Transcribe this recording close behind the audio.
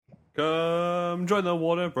Come join the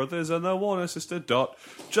Warner Brothers and the Warner Sister Dot.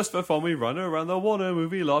 Just for fun we run around the Warner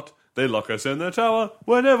movie lot. They lock us in the tower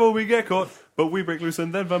whenever we get caught. But we break loose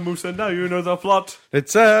and then vamoose and now you know the plot.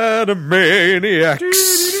 It's Animaniacs.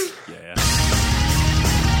 Yeah.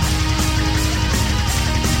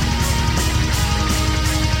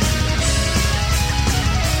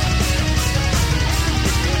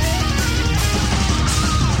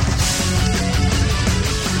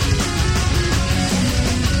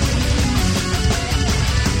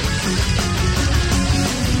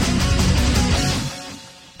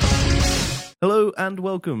 Hello and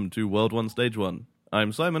welcome to World 1 Stage 1.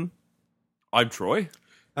 I'm Simon. I'm Troy.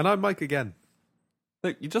 And I'm Mike again.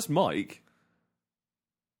 Look, you're just Mike.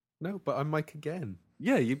 No, but I'm Mike again.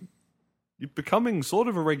 Yeah, you're becoming sort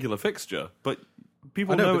of a regular fixture, but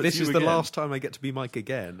people I know, it's but this you is again. the last time I get to be Mike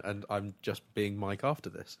again, and I'm just being Mike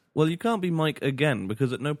after this. Well, you can't be Mike again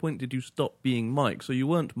because at no point did you stop being Mike. So you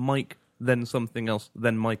weren't Mike, then something else,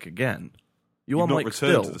 then Mike again. You You've are not Mike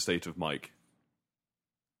returned still. to the state of Mike.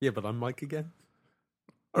 Yeah, but I'm Mike again.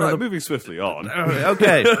 All right, moving swiftly on.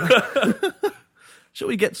 Okay. Shall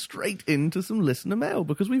we get straight into some listener mail?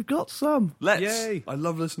 Because we've got some. Let's. Yay. I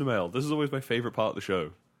love listener mail. This is always my favourite part of the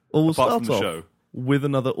show. Or we'll Apart start from the off show. with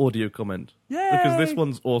another audio comment. Yay! Because this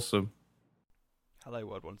one's awesome. Hello,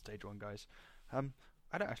 World 1 Stage 1 guys. I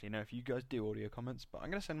don't actually know if you guys do audio comments, but I'm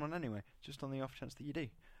going to send one anyway, just on the off chance that you do.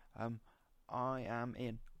 I am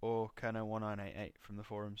Ian, or Kerno1988 from the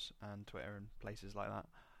forums and Twitter and places like that.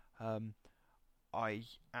 I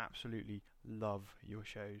absolutely love your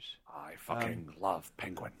shows. I fucking love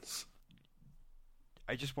penguins.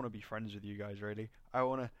 I just want to be friends with you guys, really. I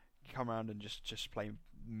want to come around and just play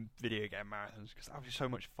video game marathons, because that would be so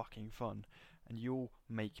much fucking fun, and you'll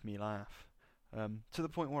make me laugh. To the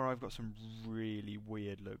point where I've got some really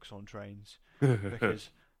weird looks on trains, because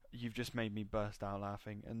you've just made me burst out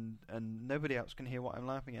laughing, and nobody else can hear what I'm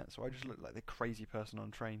laughing at, so I just look like the crazy person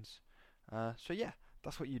on trains. So yeah,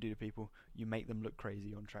 that's what you do to people. You make them look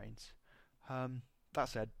crazy on trains. That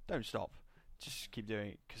said, don't stop. Just keep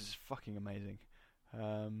doing it, because it's fucking amazing.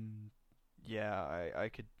 Yeah, I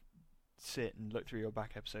could sit and look through your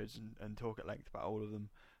back episodes and talk at length about all of them,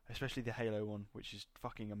 especially the Halo one, which is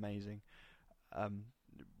fucking amazing.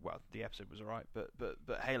 Well, the episode was alright, but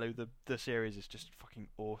Halo, the series is just fucking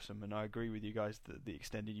awesome, and I agree with you guys that the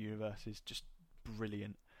extended universe is just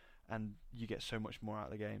brilliant, and you get so much more out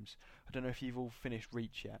of the games. I don't know if you've all finished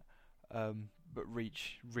Reach yet, but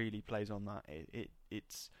Reach really plays on that.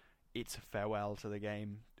 It's a farewell to the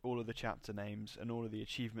game. All of the chapter names and all of the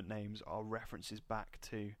achievement names are references back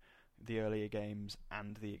to the earlier games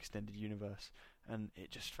and the extended universe, and it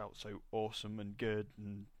just felt so awesome and good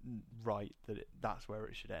and right that that's where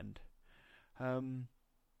it should end.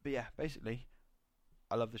 But yeah, basically,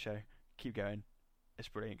 I love the show. Keep going. It's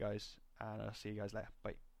brilliant, guys, and I'll see you guys later.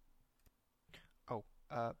 Bye. Oh,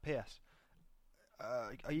 P.S.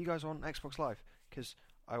 Are you guys on Xbox Live? Because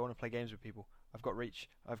I want to play games with people. I've got Reach,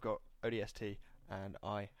 I've got ODST, and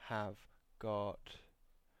I have got...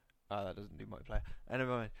 that doesn't do multiplayer.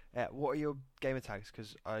 Anyway, what are your gamer tags?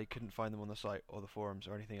 Because I couldn't find them on the site or the forums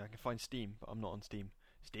or anything. I can find Steam, but I'm not on Steam.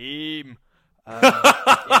 Steam! Yeah,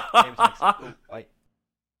 gamer tags. Oh, bye.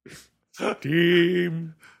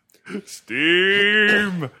 Steam.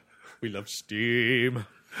 Steam! We love Steam.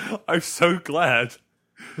 I'm so glad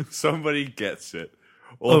somebody gets it.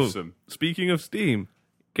 Awesome. Oh, speaking of Steam,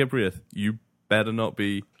 Kiprieth, you better not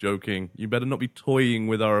be joking. You better not be toying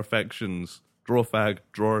with our affections. Drawfag,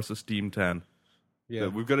 draw us a Steam tan. Yeah,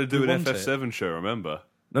 We've got to do we an want FF7 show, remember?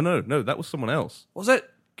 No, that was someone else. Was it?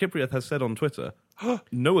 Kiprieth has said on Twitter,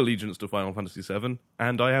 no allegiance to Final Fantasy VII,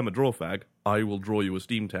 and I am a drawfag. I will draw you a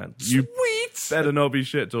Steam tan. You Sweet! better not be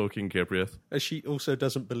shit-talking, Kiprieth. And she also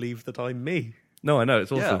doesn't believe that I'm me. No, I know,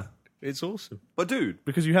 it's awesome. Yeah. It's awesome. But dude,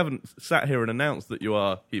 Because you haven't sat here and announced that you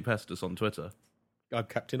are Heap Hestus on Twitter. I'm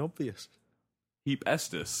Captain Obvious. Heap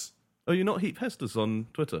Estus. Oh, you're not Heap Hestus on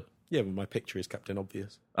Twitter? Yeah, well, my picture is Captain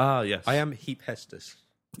Obvious. Ah, yes. I am Heap Hestus,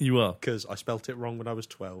 You are. because I spelt it wrong when I was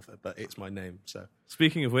 12, but it's my name, so...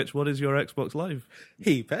 Speaking of which, what is your Xbox Live?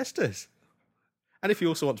 Heap Hestus. And if you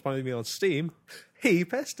also want to find me on Steam, Heap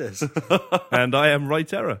Hestus. And I am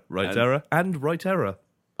Rightera, and Rightera.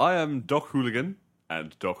 I am Doc Hooligan,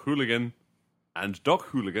 and Doc Hooligan, and Doc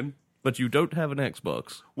Hooligan. But you don't have an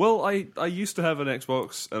Xbox. Well, I used to have an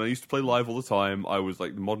Xbox, and I used to play live all the time. I was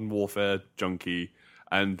like the Modern Warfare junkie,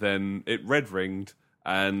 and then it red-ringed,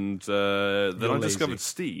 and then You're I lazy. discovered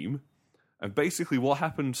Steam. And basically what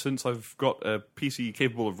happened since I've got a PC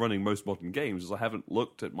capable of running most modern games is I haven't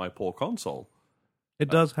looked at my poor console. It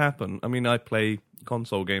does happen. I mean, I play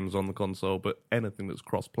console games on the console, but anything that's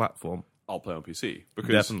cross-platform. I'll play on PC.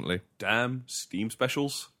 Because Definitely. damn, Steam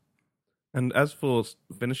specials. And as for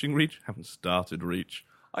finishing Reach, haven't started Reach.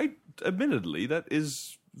 Admittedly, that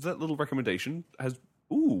little recommendation has...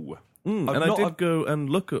 Ooh. And I did go and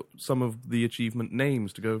look at some of the achievement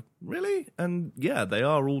names to go, really? And yeah, they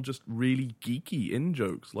are all just really geeky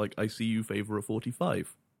in-jokes, like I see you favor a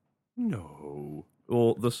 45. No.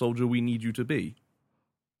 Or the soldier we need you to be.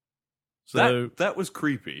 So That was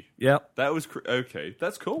creepy. yeah, That was... okay,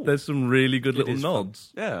 that's cool. there's some really good little is fun.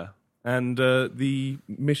 nods. Yeah. And the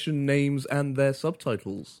mission names and their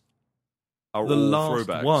subtitles. Are The all last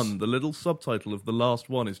throwbacks. one, the little subtitle of the last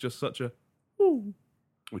one is just such a, ooh.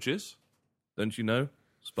 Which is? Don't you know?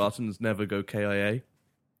 Spartans never go KIA.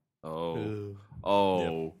 Oh.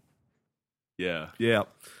 Oh. Yeah. Yeah.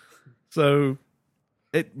 So,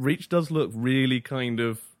 Reach does look really kind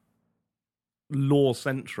of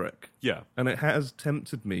lore-centric. Yeah. And it has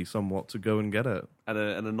tempted me somewhat to go and get it. And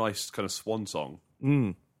a nice kind of swan song.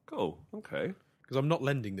 Mm. Cool. Okay. Because I'm not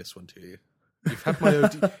lending this one to you. You've had my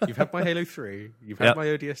you've had my Halo 3. You've had Yep. my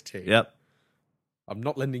ODST. Yep. I'm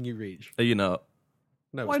not lending you Reach. Are you not?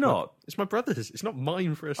 No, Why it's not? It's my brother's. It's not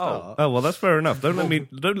mine for a start. Oh, well, that's fair enough. Don't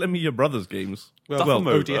let me your brother's games. Well, Duff 'em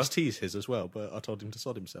over. ODST's his as well, but I told him to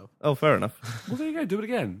sod himself. Oh, fair enough. Well, there you go. Do it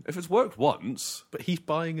again. If it's worked once. But he's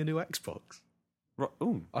buying a new Xbox.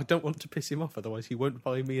 Ooh. I don't want to piss him off, otherwise he won't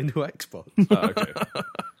buy me a new Xbox. Okay.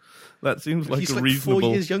 That seems like he's a like reasonable...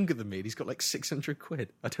 4 years younger than me, and he's got like 600 quid.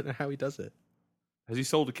 I don't know how he does it. Has he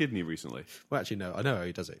sold a kidney recently? Well, actually, no. I know how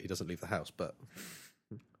he does it. He doesn't leave the house, but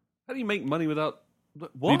How do you make money without...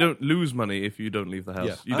 What? You don't lose money if you don't leave the house.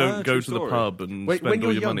 Yeah. You don't go True to the story. pub and when spend you're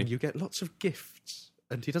all your young, money. you get lots of gifts,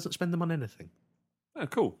 and he doesn't spend them on anything. Oh,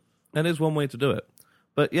 cool. That is one way to do it.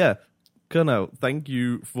 But yeah, Colonel, thank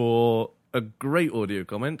you for a great audio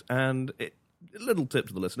comment, and a little tip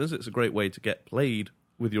to the listeners, it's a great way to get played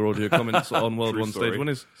with your audio comments on World True 1 story. Stage 1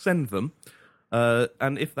 is send them.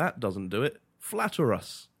 And if that doesn't do it, flatter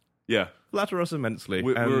us. Yeah. Flatter us immensely.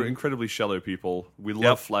 We're incredibly shallow people. We love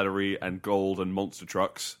Yep. flattery and gold and monster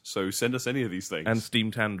trucks. So send us any of these things. and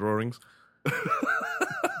Steam Tan drawings.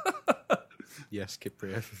 Yes,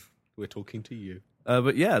 Cyprian, we're talking to you.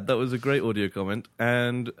 But yeah, that was a great audio comment,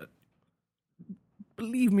 and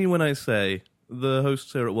believe me when I say the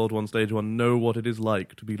hosts here at World 1 Stage 1 know what it is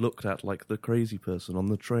like to be looked at like the crazy person on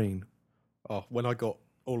the train. Oh, when I got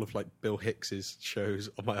all of like Bill Hicks's shows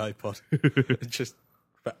on my iPod, just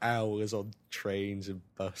for hours on trains and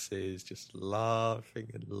buses, just laughing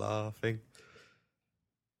and laughing.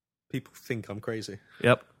 People think I'm crazy.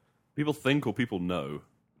 Yep. People think or people know.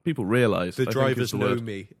 People realise. The I think, drivers is the know word.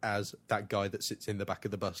 me as that guy that sits in the back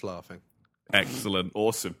of the bus laughing. Excellent.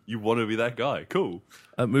 Awesome. You want to be that guy. Cool.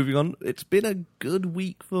 Moving on, it's been a good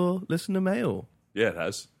week for listener mail. Yeah, it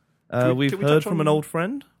has. Can we We've touch heard from on- an old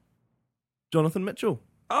friend, Jonathan Mitchell.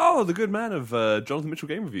 Oh, the good man of Jonathan Mitchell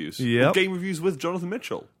Game Reviews. Yep. Game Reviews with Jonathan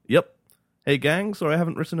Mitchell. Yep. Hey gang, sorry I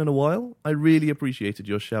haven't written in a while. I really appreciated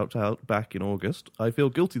your shout out back in August. I feel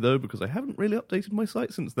guilty though because I haven't really updated my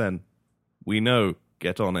site since then. We know,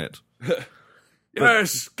 get on it.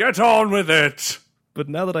 Yes, get on with it. But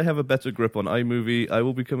now that I have a better grip on iMovie, I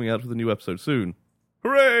will be coming out with a new episode soon.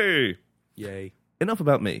 Hooray! Yay. Enough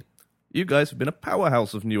about me. You guys have been a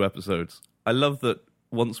powerhouse of new episodes. I love that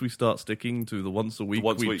once we start sticking to the once a week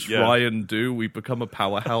once a we week, try yeah. and do, we become a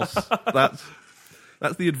powerhouse.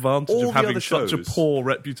 That's the advantage All of the having other such a shows- poor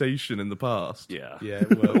reputation in the past. Yeah. Yeah,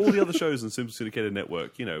 well, All the other shows on Simple Syndicated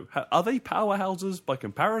Network, you know, are they powerhouses by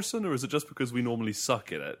comparison, or is it just because we normally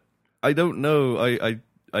suck at it? I don't know.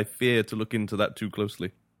 I fear to look into that too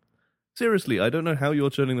closely. Seriously, I don't know how you're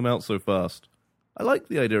churning them out so fast. I like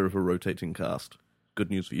the idea of a rotating cast. Good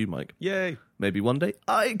news for you, Mike. yay. Maybe one day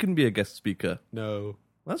I can be a guest speaker. No.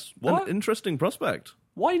 That's What? an interesting prospect.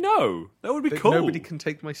 Why no? That would be That cool. Nobody can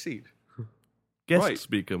take my seat. Guest Right.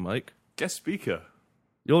 speaker, Mike. Guest speaker.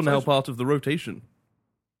 You're now Sounds- part of the rotation.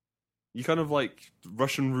 You kind of like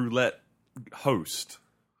Russian roulette host.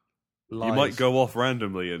 Lies. You might go off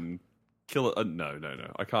randomly and kill it. No.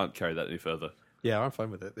 I can't carry that any further. Yeah, I'm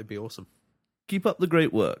fine with it. It'd be awesome. Keep up the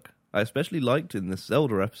great work. I especially liked in this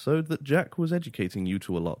Zelda episode that Jack was educating you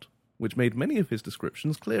two a lot, which made many of his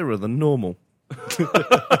descriptions clearer than normal.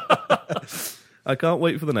 I can't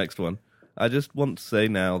wait for the next one. I just want to say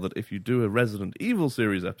now that if you do a Resident Evil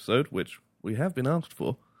series episode, which we have been asked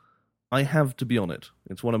for, I have to be on it.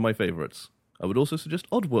 It's one of my favourites. I would also suggest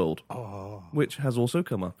Oddworld, Oh, which has also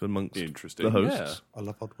come up amongst Interesting. the hosts. I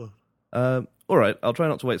love Oddworld. All right, I'll try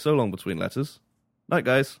not to wait so long between letters. Night,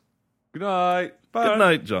 guys. Good night. Bye. Good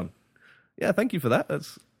night, John. Yeah, thank you for that.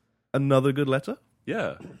 That's another good letter.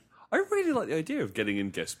 Yeah. I really like the idea of getting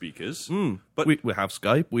in guest speakers, but we have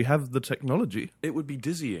Skype, we have the technology. it would be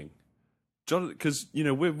dizzying. John, because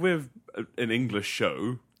we're an English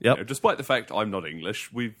show. Yep. Despite the fact I'm not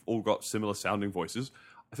English, we've all got similar sounding voices.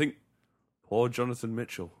 I think poor Jonathan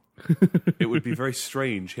Mitchell. It would be very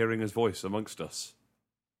strange hearing his voice amongst us.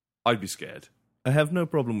 I'd be scared. I have no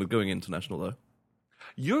problem with going international, though.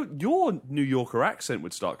 Your New Yorker accent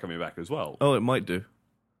would start coming back as well. Oh, it might do.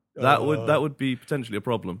 That would be potentially a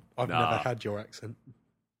problem. I've never had your accent.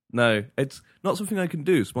 No, it's not something I can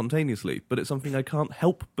do spontaneously, but it's something I can't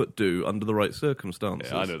help but do under the right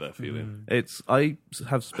circumstances. Yeah, I know that feeling. I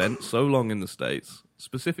have spent so long in the States,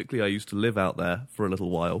 specifically I used to live out there for a little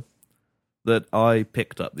while, that I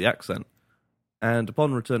picked up the accent. And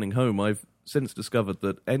upon returning home, I've since discovered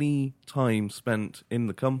that any time spent in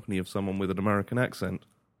the company of someone with an American accent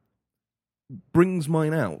brings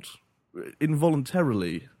mine out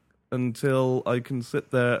involuntarily until I can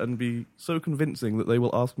sit there and be so convincing that they will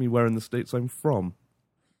ask me where in the States I'm from,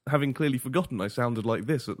 having clearly forgotten I sounded like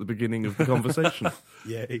this at the beginning of the conversation.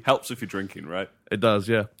 Yeah. Helps if you're drinking, right? It does,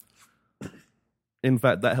 yeah. In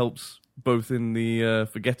fact, that helps both in the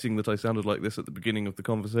forgetting that I sounded like this at the beginning of the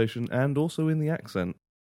conversation and also in the accent.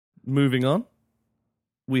 Moving on,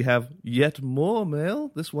 we have yet more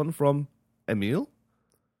mail, this one from Emil,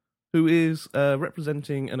 who is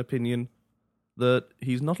representing an opinion that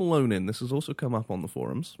he's not alone in. This has also come up on the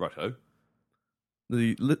forums. Righto.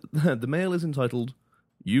 The mail is entitled,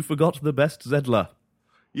 "You Forgot the Best Zedler."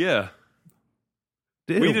 Yeah.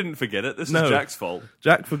 Dear, We didn't forget it. This No. is Jack's fault.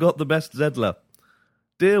 Jack forgot the best Zedler.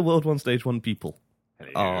 Dear World 1 Stage 1 people.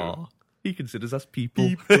 Hello. Ah, he considers us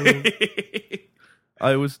people.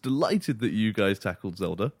 I was delighted that you guys tackled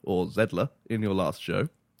Zelda, or Zedler, in your last show.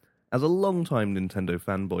 As a long-time Nintendo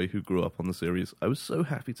fanboy who grew up on the series, I was so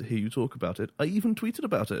happy to hear you talk about it. I even tweeted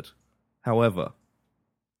about it. However,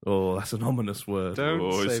 oh, that's an ominous word. Don't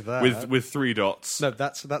Oh, say it's that. with 3 dots. No,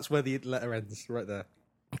 that's where the letter ends, right there.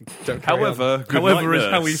 Don't carry on. However, good However night,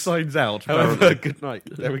 is how he nurse. signs out. However, apparently. good night.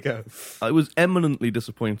 There we go. I was eminently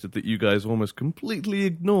disappointed that you guys almost completely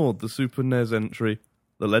ignored the Super NES entry,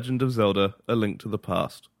 The Legend of Zelda: A Link to the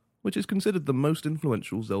Past, which is considered the most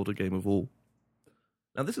influential Zelda game of all.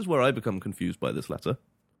 Now, this is where I become confused by this letter.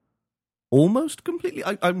 Almost completely.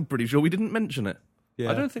 I'm pretty sure we didn't mention it. Yeah.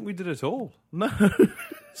 I don't think we did at all. No.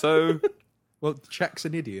 So Well, Jack's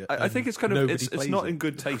an idiot. I think it's kind of nobody it's plays not it. in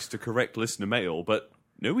good taste to correct listener mail, but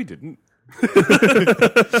no, we didn't.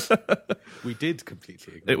 We did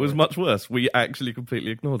completely ignore It was much worse. We actually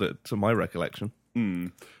completely ignored it, to my recollection.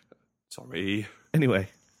 Sorry. Anyway,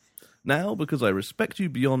 now, because I respect you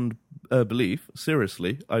beyond belief,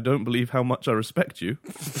 seriously, I don't believe how much I respect you,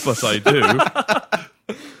 but I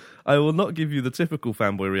do. I will not give you the typical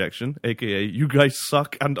fanboy reaction, aka, you guys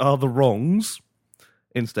suck and are the wrongs.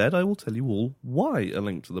 Instead, I will tell you all why A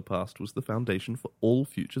Link to the Past was the foundation for all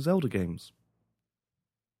future Zelda games.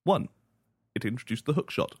 1. It introduced the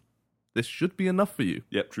hookshot. This should be enough for you.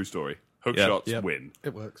 Yep, true story. Hook Yeah. shots Yep. win.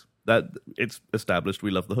 It works. That it's established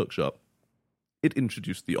we love the hookshot. It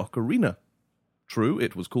introduced the ocarina. True,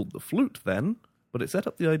 it was called the flute then, but it set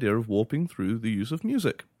up the idea of warping through the use of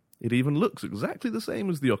music. It even looks exactly the same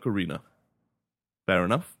as the ocarina. Fair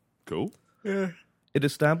enough. Cool. It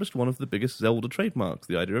established one of the biggest Zelda trademarks,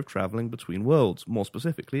 the idea of traveling between worlds, more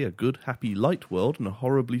specifically a good, happy, light world and a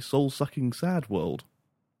horribly soul-sucking, sad world.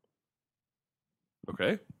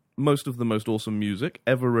 Okay. Most of the most awesome music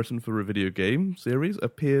ever written for a video game series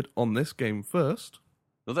appeared on this game first.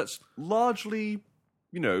 Now that's largely,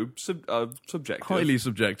 subjective. Highly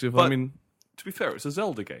subjective. But- I mean, To be fair, it's a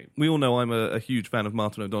Zelda game. we all know I'm a huge fan of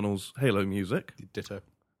Martin O'Donnell's Halo music, Ditto.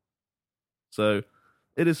 so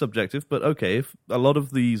it is subjective, but okay, if a lot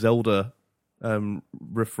of the Zelda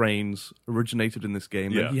refrains originated in this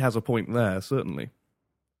game, Yeah. then he has a point there, certainly.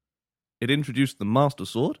 It introduced the Master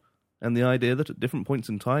Sword, and the idea that at different points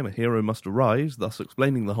in time a hero must arise, thus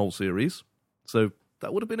explaining the whole series. So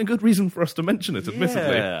that would have been a good reason for us to mention it,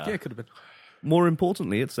 admittedly. Yeah. Yeah, it could have been. More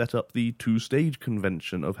importantly, it set up the two-stage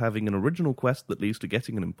convention of having an original quest that leads to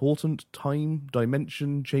getting an important time,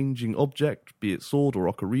 dimension-changing object, be it sword or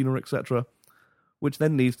ocarina, etc., which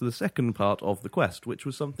then leads to the second part of the quest, which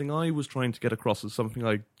was something I was trying to get across as something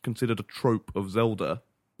I considered a trope of Zelda.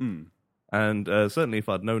 And certainly if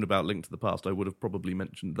I'd known about Link to the Past, I would have probably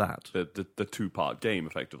mentioned that. The 2-part game,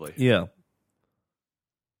 effectively. Yeah.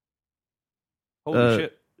 Holy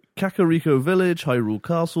shit. Kakariko Village, Hyrule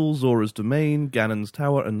Castle, Zora's Domain, Ganon's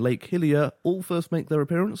Tower, and Lake Hylia all first make their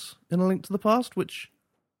appearance in A Link to the Past, which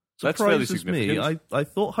That's fairly surprises me. significant. I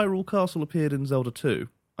thought Hyrule Castle appeared in Zelda 2.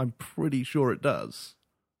 I'm pretty sure it does.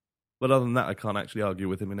 But other than that, I can't actually argue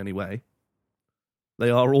with him in any way. They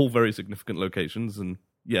are all very significant locations, and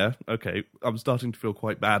yeah, okay, I'm starting to feel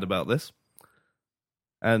quite bad about this.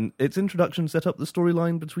 And its introduction set up the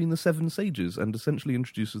storyline between the Seven Sages and essentially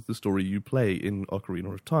introduces the story you play in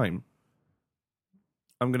Ocarina of Time.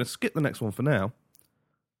 I'm going to skip the next one for now.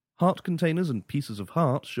 Heart containers and pieces of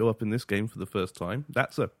heart show up in this game for the first time.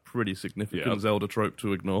 That's a pretty significant Zelda trope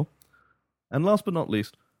to ignore. And last but not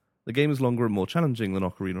least, the game is longer and more challenging than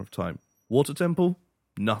Ocarina of Time. Water Temple?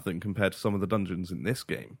 Nothing compared to some of the dungeons in this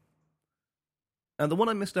game. And the one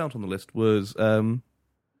I missed out on the list was,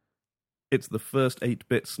 it's the first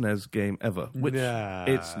 8-bit SNES game ever, which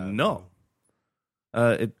it's not.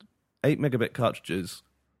 8 megabit cartridges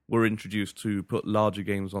were introduced to put larger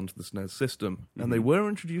games onto the SNES system, and they were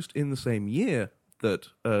introduced in the same year that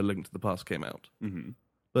Link to the Past came out. Mm-hmm.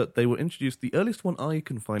 But they were introduced, the earliest one I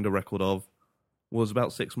can find a record of was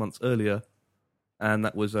about 6 months earlier, and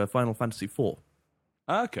that was Final Fantasy IV.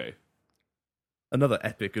 Okay. Another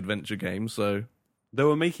epic adventure game, so... They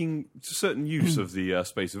were making certain use of the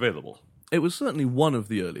space available. It was certainly one of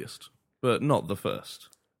the earliest, but not the first.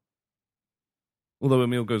 Although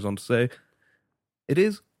Emil goes on to say, it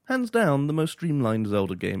is, hands down, the most streamlined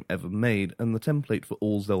Zelda game ever made, and the template for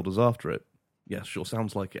all Zeldas after it. Yeah, sure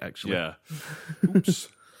sounds like it, actually. Yeah. Oops.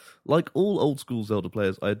 Like all old-school Zelda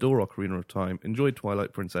players, I adore Ocarina of Time, enjoy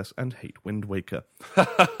Twilight Princess, and hate Wind Waker.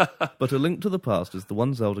 But A Link to the Past is the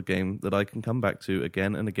one Zelda game that I can come back to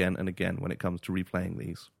again and again and again when it comes to replaying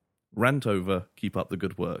these. Rant over, keep up the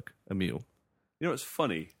good work. Emil. You know, it's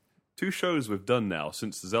funny. 2 shows we've done now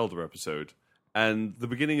since the Zelda episode, and the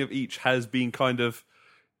beginning of each has been kind of,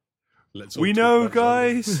 we know,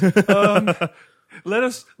 guys, let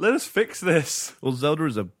us fix this. Well, Zelda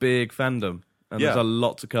is a big fandom. And Yeah. there's a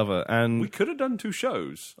lot to cover. And We could have done 2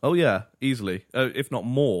 shows. oh yeah, easily, if not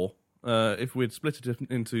more. If we'd split it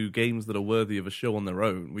into games that are worthy of a show on their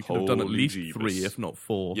own, we could have done at Holy least Jeebus. 3, if not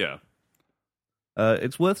 4. Yeah.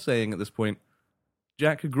 It's worth saying at this point,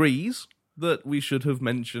 Jack agrees that we should have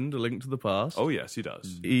mentioned A Link to the Past. Oh, yes, he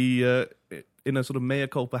does. He, in a sort of mea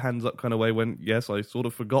culpa, hands up kind of way, went, yes, I sort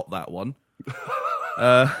of forgot that one.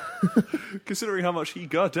 Considering how much he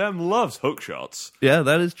goddamn loves hookshots. Yeah,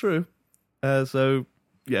 that is true. So,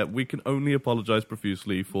 yeah, we can only apologise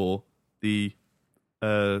profusely for the...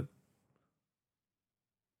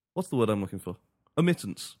 what's the word I'm looking for?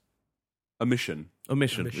 Omittance. Omission.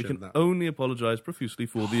 Omission. Omission, We can that. only apologise profusely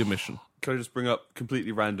for the omission. Can I just bring up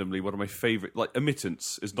completely randomly one of my favourite... Like,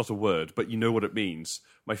 omittance is not a word, but you know what it means.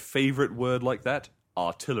 My favourite word like that?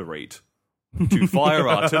 Artillerate. To fire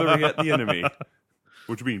artillery at the enemy.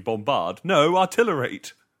 Which would mean bombard. No,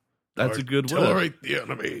 artillerate. That's a good word. Tolerate the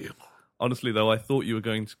enemy. Honestly, though, I thought you were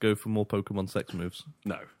going to go for more Pokemon sex moves.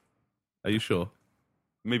 No. Are you sure?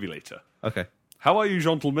 Maybe later. Okay. How are you,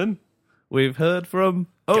 gentlemen? We've heard from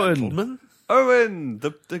Owen. Gentlemen? Owen!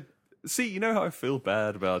 The See, you know how I feel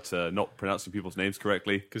bad about not pronouncing people's names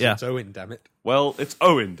correctly? Because Yeah. it's Owen, damn it. Well, it's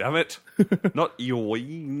Owen, damn it. Not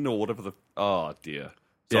Eoin or whatever the... Oh, dear.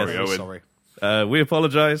 Sorry, Yes, Owen. Sorry. We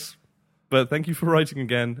apologise, but thank you for writing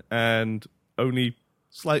again and only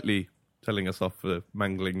slightly telling us off for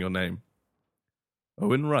mangling your name.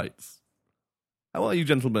 Owen writes, how are you,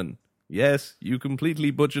 gentlemen? Yes, you completely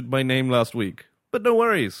butchered my name last week, but no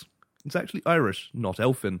worries. It's actually Irish, not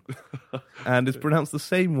Elfin, and it's pronounced the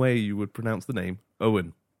same way you would pronounce the name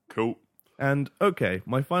Owen. Cool. And, okay,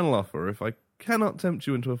 my final offer, if I cannot tempt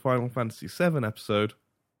you into a Final Fantasy VII episode,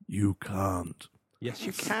 you can't. Yes,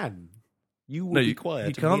 you can. You will No, be you quiet. You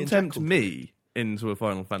and me can't and Jack tempt will do me into a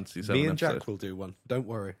Final Fantasy it. VII Me and episode. Jack will do one. Don't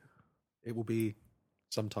worry. It will be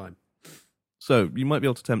some time. So, you might be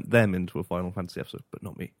able to tempt them into a Final Fantasy episode, but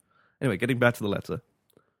not me. Anyway, getting back to the letter.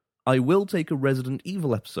 I will take a Resident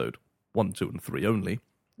Evil episode, 1, 2, and 3 only,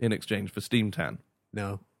 in exchange for Steamtan.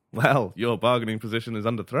 No. Well, your bargaining position is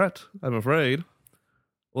under threat, I'm afraid.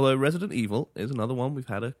 Although Resident Evil is another one we've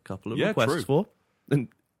had a couple of Yeah, requests true. for. And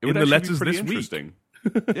It in would the actually be letters pretty this week. interesting.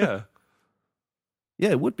 Yeah. Yeah,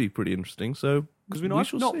 it would be pretty interesting, so Because we I've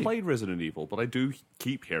shall not see. played Resident Evil, but I do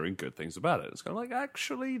keep hearing good things about it. It's kind of like,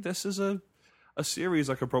 actually, this is a series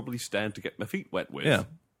I could probably stand to get my feet wet with. Yeah.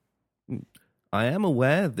 I am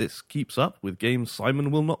aware this keeps up with games Simon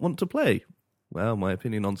will not want to play. Well, my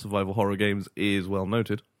opinion on survival horror games is well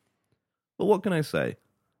noted. But what can I say?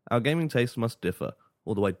 Our gaming tastes must differ,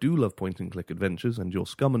 although I do love point-and-click adventures, and your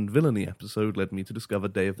Scum and Villainy episode led me to discover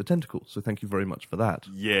Day of the Tentacle, so thank you very much for that.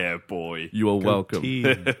 Yeah, boy. You are Go welcome.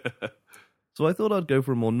 team. So I thought I'd go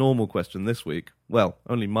for a more normal question this week. Well,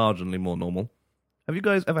 only marginally more normal. Have you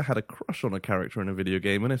guys ever had a crush on a character in a video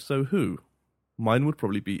game, and if so, who? Mine would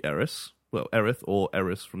probably be Eris. Well, Aerith, or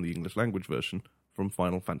Eris from the English language version, from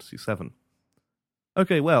Final Fantasy VII.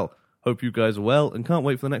 Okay, well, Hope you guys are well and can't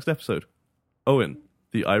wait for the next episode. Owen,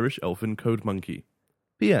 the Irish Elfin Code Monkey.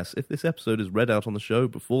 P.S. If this episode is read out on the show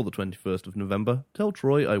before the 21st of November, tell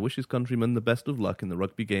Troy I wish his countrymen the best of luck in the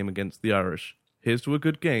rugby game against the Irish. Here's to a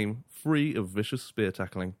good game, free of vicious spear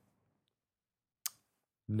tackling.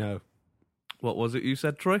 No. What was it you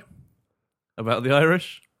said, Troy? About the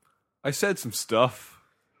Irish? I said some stuff.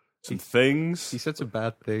 Some things. He said some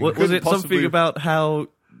bad things. Was couldn't it something possibly- about how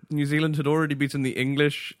New Zealand had already beaten the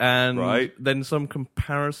English and Right. then some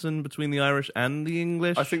comparison between the Irish and the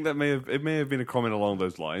English? I think that may have been a comment along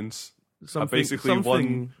those lines. something, Basically,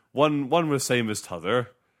 something... one was same as t'other.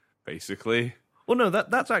 Basically, Well, no,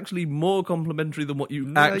 that's actually more complimentary than what you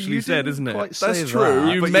No, actually you said, didn't isn't it? quite say that's that.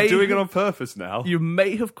 true. You but may you're doing it have- on purpose now. You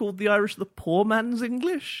may have called the Irish the poor man's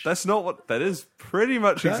English. That's not what. That is pretty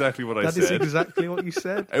much exactly what I That said. is exactly what you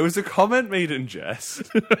said. It was a comment made in jest,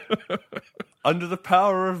 under the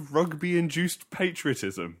power of rugby-induced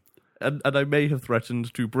patriotism. And I may have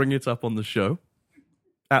threatened to bring it up on the show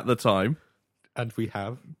at the time. And we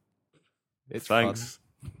have. It's Thanks.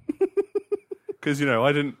 Because,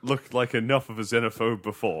 I didn't look like enough of a xenophobe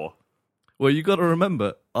before. Well, you got to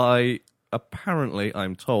remember, I'm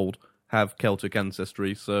told, have Celtic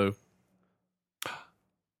ancestry, so...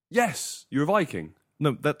 Yes, you're a Viking.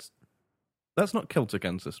 No, that's not Celtic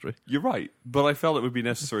ancestry. You're right. But I felt it would be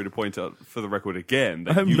necessary to point out, for the record again,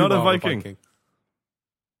 that I'm you not a are Viking.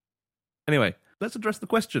 Anyway, let's address the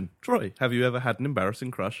question. Troy, have you ever had an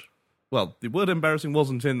embarrassing crush? Well, the word embarrassing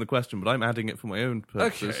wasn't in the question, but I'm adding it for my own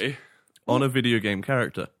purposes. Okay. On a video game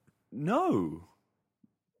character. No,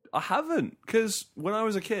 I haven't. Because when I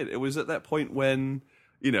was a kid, it was at that point when,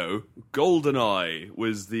 GoldenEye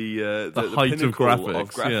was the height of pinnacle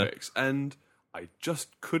graphics, yeah. And I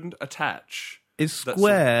just couldn't attach. Is That's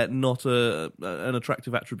square not an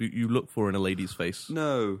attractive attribute you look for in a lady's face?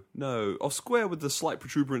 No. Or square with the slight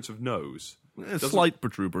protuberance of nose. A slight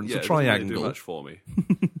protuberance, Yeah, a it doesn't really triangle. do much for me.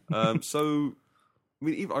 I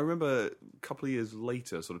remember a couple of years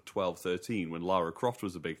later, sort of 12, 13, when Lara Croft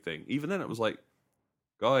was a big thing. Even then, it was like,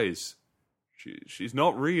 guys, she's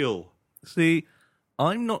not real. See,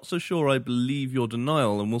 I'm not so sure I believe your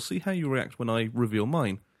denial, and we'll see how you react when I reveal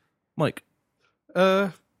mine. Mike.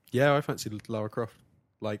 Yeah, I fancied Lara Croft.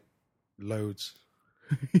 Like, loads.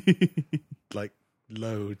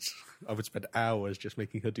 Loads. I would spend hours just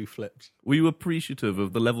making her do flips. Were you appreciative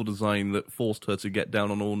of the level design that forced her to get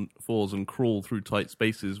down on all fours and crawl through tight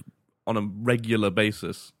spaces on a regular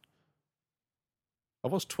basis? I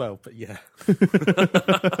was 12, but yeah.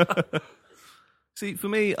 See, for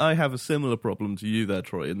me, I have a similar problem to you there,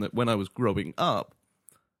 Troy, in that when I was growing up,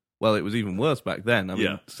 well, it was even worse back then. I mean,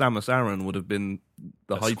 Yeah. Samus Aran would have been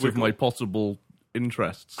the A height of squiggle. my possible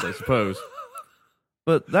interests, I suppose.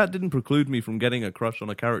 But that didn't preclude me from getting a crush on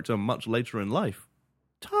a character much later in life.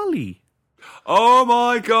 Tali. Oh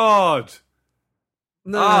my god!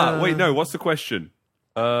 Wait, no, what's the question?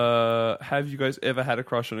 Have you guys ever had a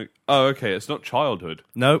crush on a... Oh, okay, it's not childhood.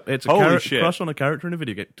 No, it's a Holy shit. crush on a character in a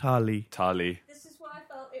video game. Tali. Tali. This is why I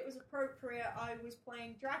felt it was appropriate I was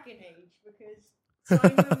playing Dragon Age, because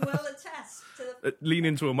Simon will attest to the... Lean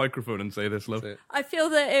into a microphone and say this, love. That's it. I feel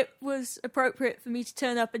that it was appropriate for me to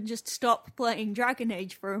turn up and just stop playing Dragon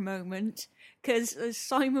Age for a moment, because as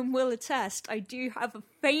Simon will attest, I do have a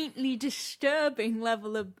faintly disturbing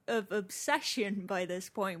level of obsession by this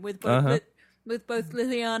point with both with both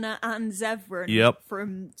Liliana and Zevran Yep.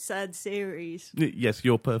 from said series. Yes,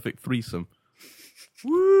 your perfect threesome.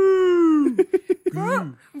 Woo!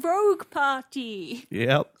 Rogue Party!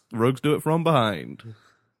 Yep, rogues do it from behind.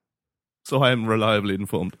 So I am reliably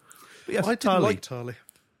informed. But yes, I didn't Tali. like Tali.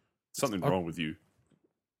 Something wrong with you.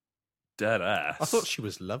 Dead ass. I thought she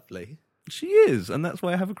was lovely. She is, and that's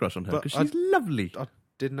why I have a crush on her, But because she's lovely. I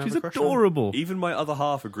didn't have She's a crush on her. adorable. Even my other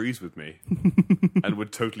half agrees with me and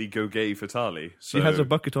would totally go gay for Tali. She has a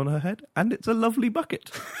bucket on her head, and it's a lovely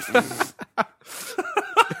bucket.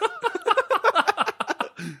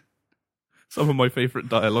 Some of my favourite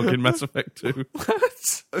dialogue in Mass Effect 2.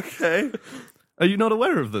 What? Okay. Are you not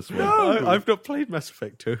aware of this one? I've not played Mass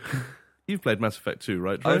Effect 2. You've played Mass Effect 2,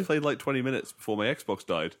 right, I Troy? played like 20 minutes before my Xbox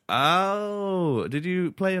died. Oh, did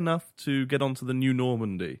you play enough to get onto the New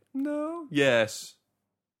Normandy? No. Yes.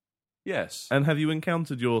 Yes. And have you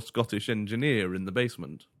encountered your Scottish engineer in the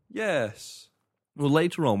basement? Yes. Well,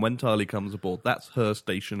 later on, when Tali comes aboard, that's her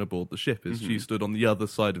station aboard the ship, is she stood on the other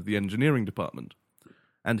side of the engineering department.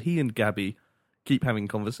 And he and Gabby keep having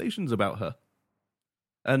conversations about her.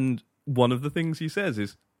 And one of the things he says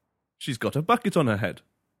is, she's got a bucket on her head.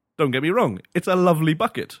 Don't get me wrong, it's a lovely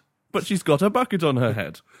bucket, but she's got a bucket on her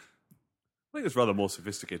head. I think it's rather more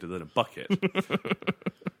sophisticated than a bucket.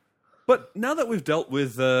 But now that we've dealt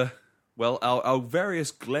with Well, our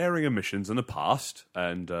various glaring omissions in the past,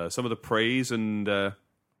 and some of the praise, and thank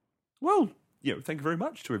you very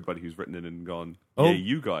much to everybody who's written in and gone. Oh, Yeah,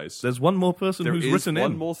 you guys. There's one more person There who's is written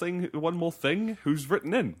one in. more thing who's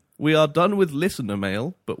written in. We are done with listener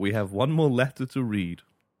mail, but we have one more letter to read.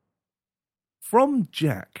 From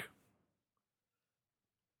Jack.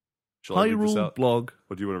 Shall I read this Hyrule out? Blog,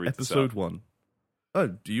 Or do you want to read episode this out? 1. Oh,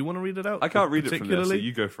 do you want to read it out? I can't read it from there, so particularly?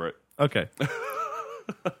 you go for it. Okay.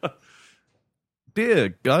 Dear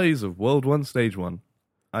guys of World 1 Stage 1,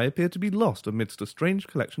 I appear to be lost amidst a strange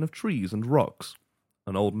collection of trees and rocks.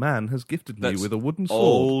 An old man has gifted me That's with a wooden sword.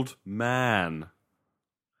 Old man.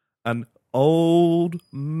 An old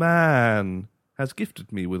man has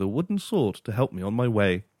gifted me with a wooden sword to help me on my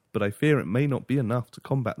way, but I fear it may not be enough to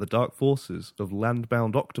combat the dark forces of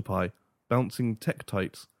land-bound octopi, bouncing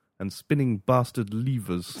tektites, and spinning bastard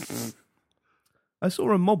levers. I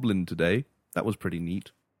saw a moblin today. That was pretty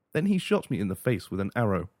neat. Then he shot me in the face with an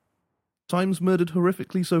arrow. Times murdered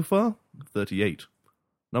horrifically so far? 38.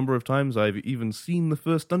 Number of times I've even seen the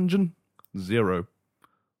first dungeon? 0.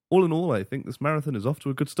 All in all, I think this marathon is off to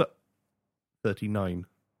a good start. 39.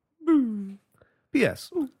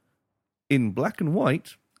 P.S. In black and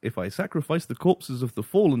white, if I sacrifice the corpses of the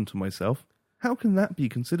fallen to myself, how can that be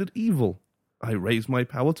considered evil? I raise my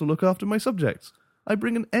power to look after my subjects. I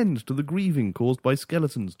bring an end to the grieving caused by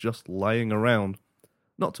skeletons just lying around.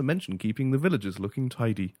 Not to mention keeping the villagers looking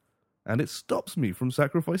tidy. And it stops me from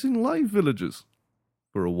sacrificing live villagers.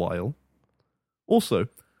 For a while. Also,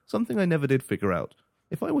 something I never did figure out.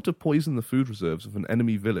 If I were to poison the food reserves of an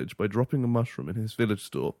enemy village by dropping a mushroom in his village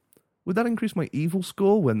store, would that increase my evil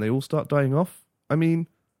score when they all start dying off? I mean,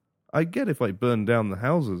 I get if I burn down the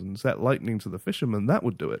houses and set lightning to the fishermen, that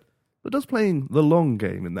would do it. But does playing the long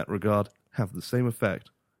game in that regard have the same effect?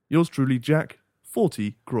 Yours truly, Jack,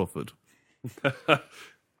 40 Crawford.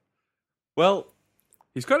 Well,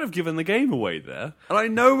 he's kind of given the game away there. And I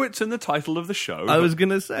know it's in the title of the show. I was going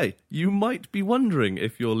to say, you might be wondering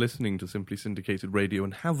if you're listening to Simply Syndicated Radio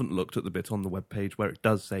and haven't looked at the bit on the webpage where it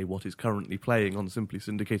does say what is currently playing on Simply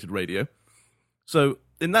Syndicated Radio. So,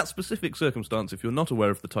 in that specific circumstance, if you're not aware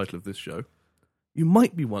of the title of this show, you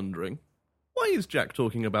might be wondering, why is Jack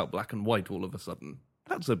talking about black and white all of a sudden?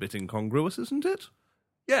 That's a bit incongruous, isn't it?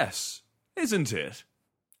 Yes, isn't it?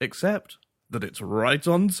 Except that it's right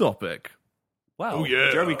on topic. Wow. Oh,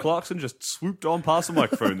 yeah. Jeremy Clarkson just swooped on past the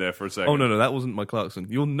microphone there for a second. Oh, no, that wasn't my Clarkson.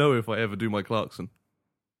 You'll know if I ever do my Clarkson.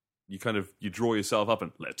 You draw yourself up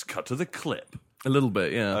and let's cut to the clip. A little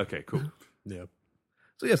bit, yeah. Okay, cool. Yeah.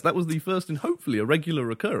 So yes, that was the first and hopefully a regular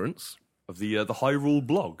occurrence. Of the Hyrule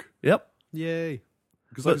blog. Yep. Yay.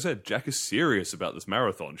 Because like I said, Jack is serious about this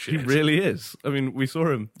marathon shit. He really is. I mean, we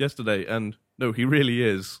saw him yesterday, and no, he really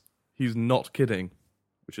is. He's not kidding.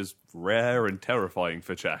 Which is rare and terrifying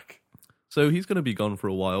for Jack. So he's going to be gone for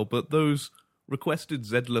a while, but those requested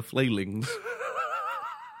Zedler flailings...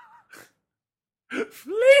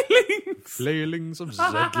 Flailings! Flailings of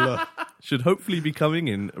Zedler. should hopefully be coming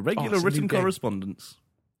in regular it's a written new game. correspondence.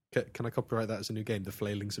 Can I copyright that as a new game? The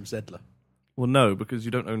Flailings of Zedler. Well, no, because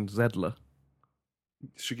you don't own Zedler.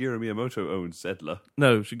 Shigeru Miyamoto owns Zedler.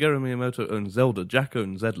 No, Shigeru Miyamoto owns Zelda. Jack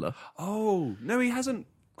owns Zedler. Oh, no, he hasn't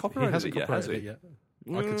copyrighted He hasn't it yet, has copyrighted he? it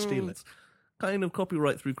yet. I could steal it. It's kind of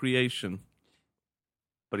copyright through creation.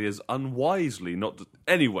 But he has unwisely not...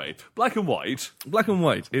 Anyway, Black and White. Black and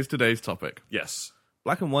White is today's topic. Yes.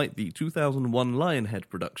 Black and White, the 2001 Lionhead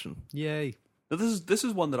production. Yay. Now, this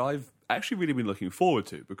is one that I've actually really been looking forward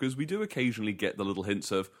to, because we do occasionally get the little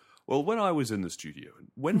hints of, well, when I was in the studio,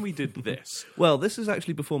 when we did this... Well, this is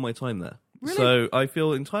actually before my time there. Really? So I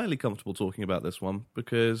feel entirely comfortable talking about this one,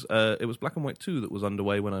 because it was Black and White 2 that was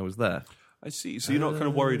underway when I was there. I see. So you're not kind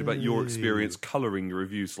of worried about your experience colouring your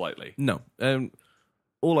review slightly? No. A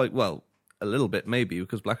little bit maybe,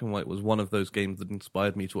 because Black and White was one of those games that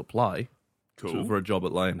inspired me to apply for a job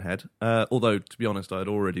at Lionhead. Although, to be honest, I had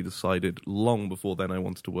already decided long before then I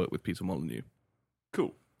wanted to work with Peter Molyneux.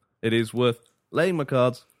 Cool. It is worth laying my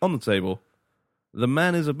cards on the table. The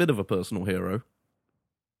man is a bit of a personal hero.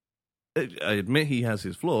 I admit he has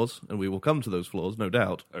his flaws, and we will come to those flaws, no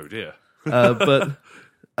doubt. Oh, dear. But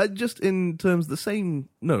just in terms of the same...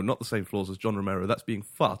 No, not the same flaws as John Romero. That's being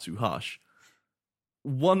far too harsh.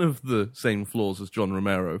 One of the same flaws as John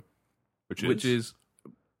Romero, which is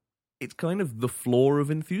it's kind of the flaw of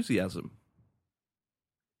enthusiasm.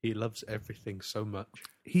 He loves everything so much.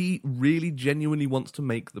 He really genuinely wants to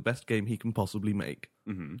make the best game he can possibly make.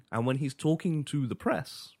 Mm-hmm. And when he's talking to the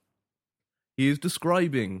press, he is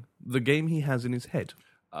describing the game he has in his head,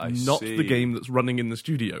 not the game that's running in the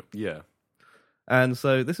studio. Yeah. And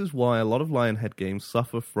so this is why a lot of Lionhead games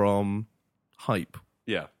suffer from hype.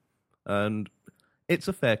 Yeah. and it's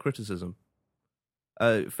a fair criticism.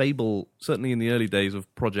 Fable, certainly in the early days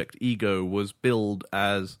of Project Ego, was billed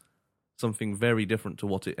as something very different to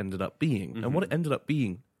what it ended up being. And what it ended up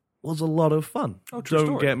being was a lot of fun. Oh, true Don't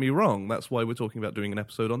story. get me wrong, that's why we're talking about doing an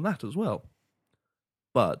episode on that as well.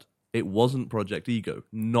 But it wasn't Project Ego,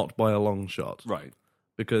 not by a long shot. Right.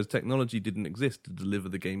 Because technology didn't exist to deliver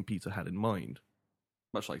the game Peter had in mind.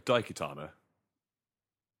 Much like Daikatana.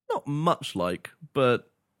 Not much like,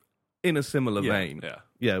 but in a similar Yeah, vein. yeah.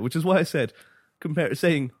 Yeah, which is why I said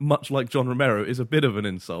saying much like John Romero is a bit of an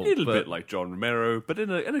insult. A little but, bit like John Romero, but in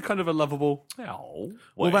a kind of a lovable way.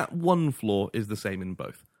 Well, that one flaw is the same in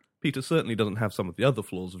both. Peter certainly doesn't have some of the other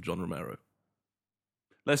flaws of John Romero.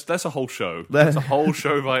 That's a whole show. That's a whole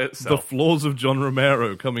show by The itself. flaws of John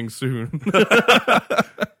Romero coming soon.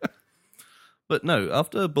 But no,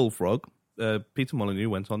 after Bullfrog, Peter Molyneux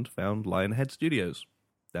went on to found Lionhead Studios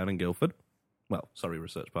down in Guildford. Well, Surrey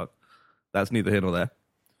Research Park. That's neither here nor there.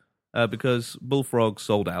 Because Bullfrog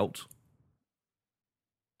sold out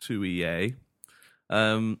to EA.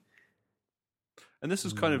 And this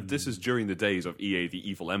is during the days of EA, the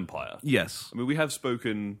evil empire. Yes. I mean, we have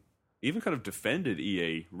spoken, even kind of defended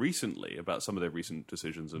EA recently about some of their recent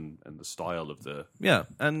decisions and the style of the... Yeah,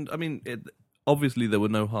 and I mean, obviously there were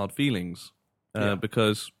no hard feelings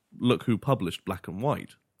because look who published Black and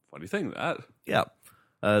White. Funny thing, that. Yeah.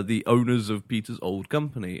 The owners of Peter's old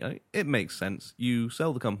company. It makes sense. You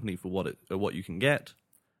sell the company for what you can get,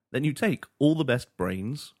 then you take all the best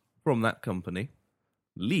brains from that company,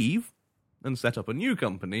 leave, and set up a new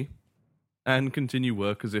company, and continue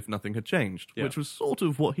work as if nothing had changed, Yeah. which was sort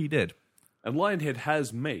of what he did. And Lionhead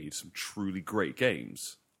has made some truly great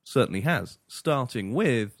games. Certainly has, starting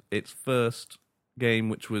with its first game,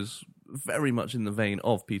 which was very much in the vein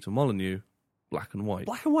of Peter Molyneux, Black and White.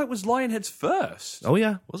 Black and White was Lionhead's first. Oh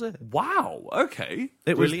yeah, Was it? Wow, okay.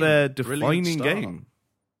 it was Brilliant- their brilliant defining start. game.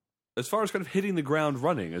 As far as kind of hitting the ground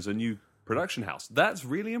running as a new production house, that's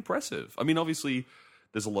really impressive. I mean, obviously,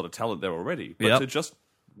 there's a lot of talent there already, but Yep. to just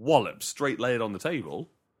wallop, straight lay it on the table...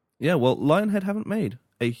 Yeah, well, Lionhead haven't made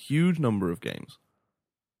a huge number of games,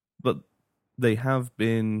 but they have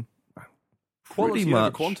been Quality pretty over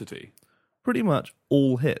much quantity. pretty much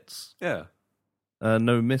all hits. Yeah.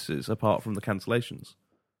 No misses apart from the cancellations.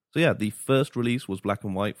 So yeah, the first release was Black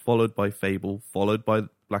and White, followed by Fable, followed by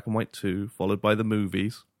Black and White 2, followed by the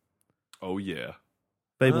movies, Oh, yeah.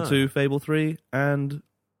 Fable 2, Fable 3, and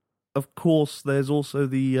of course there's also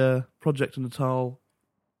the Project Natal,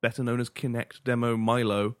 better known as Kinect demo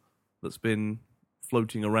Milo, that's been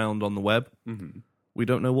floating around on the web. Mm-hmm. We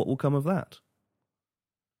don't know what will come of that.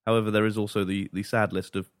 However, there is also the sad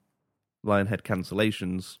list of Lionhead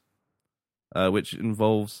cancellations, which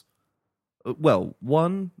involves,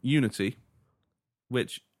 one, Unity,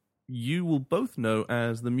 which you will both know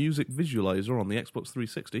as the music visualizer on the Xbox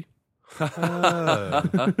 360.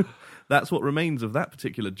 That's what remains of that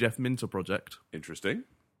particular Jeff Minter project. Interesting.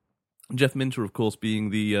 Jeff Minter, of course, being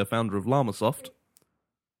the founder of Llamasoft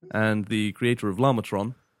and the creator of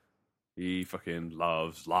Llamatron He fucking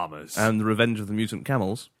loves llamas. and The Revenge of the Mutant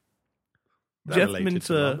Camels. They're Jeff related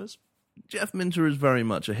to Minter, llamas. Jeff Minter is very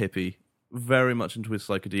much a hippie, very much into his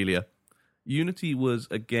psychedelia. Unity was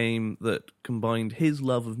a game that combined his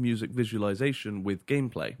love of music visualization with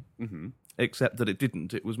gameplay, except that it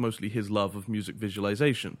didn't. It was mostly his love of music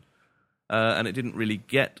visualization, and it didn't really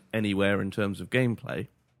get anywhere in terms of gameplay.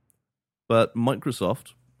 But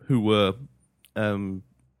Microsoft, who were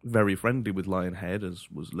very friendly with Lionhead, as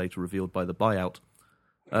was later revealed by the buyout,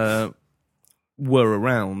 were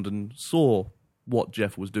around and saw what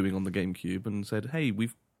Jeff was doing on the GameCube and said, hey,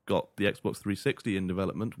 we've got the Xbox 360 in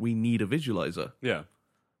development, we need a visualizer. Yeah.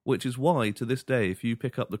 Which is why, to this day, if you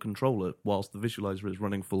pick up the controller whilst the visualizer is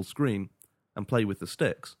running full screen and play with the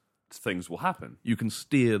sticks, Things will happen. you can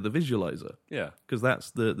steer the visualizer, Yeah. because that's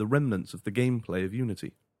the remnants of the gameplay of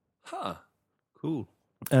Unity. Huh. Cool.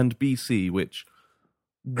 And BC, which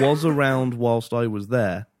was around whilst I was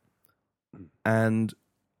there, and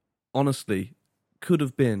honestly could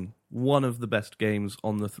have been one of the best games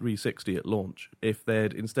on the 360 at launch if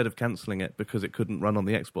they'd, instead of cancelling it because it couldn't run on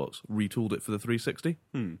the Xbox, retooled it for the 360.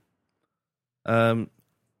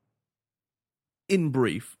 In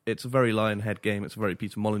brief, it's a very Lionhead game, it's a very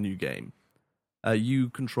Peter Molyneux game. You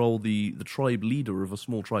control the tribe leader of a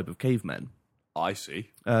small tribe of cavemen. I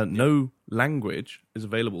see. No language is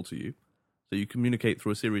available to you, so you communicate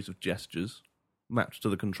through a series of gestures mapped to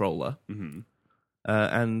the controller,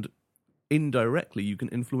 and indirectly you can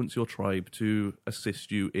influence your tribe to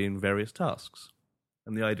assist you in various tasks.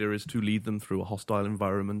 And the idea is to lead them through a hostile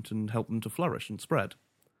environment and help them to flourish and spread.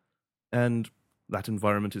 And that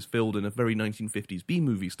environment is filled in a very 1950s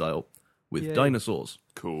B-movie style with Yay. dinosaurs.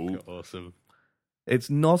 Cool. Awesome. It's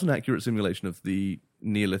not an accurate simulation of the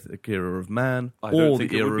Neolithic era of man I don't or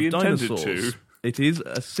think the it would era be of intended dinosaurs. to. It is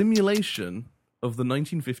a simulation of the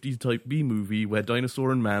 1950s type B movie where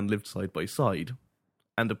dinosaur and man lived side by side,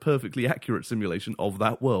 and a perfectly accurate simulation of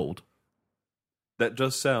that world. That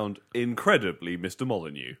does sound incredibly Mr.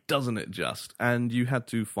 Molyneux. Doesn't it just? And you had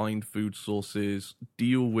to find food sources,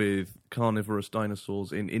 deal with carnivorous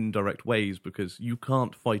dinosaurs in indirect ways because you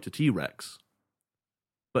can't fight a T-Rex.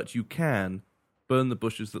 But you can burn the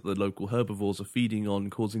bushes that the local herbivores are feeding on,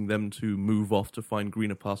 causing them to move off to find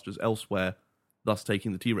greener pastures elsewhere, thus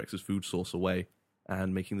taking the T-Rex's food source away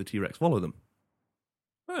and making the T-Rex follow them.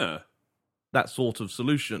 Huh. That sort of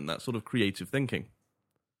solution, that sort of creative thinking.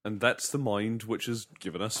 And that's the mind which has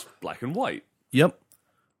given us Black and White. Yep.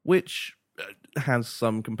 Which has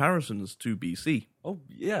some comparisons to BC. Oh,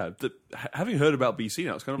 yeah. Having heard about BC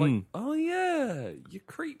now, it's kind of like, oh, yeah, your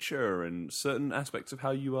creature and certain aspects of how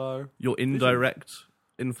you are. Your indirect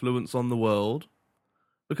influence on the world.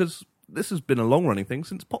 Because this has been a long-running thing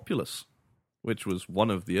since Populous, which was one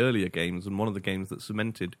of the earlier games and one of the games that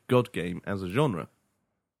cemented God Game as a genre.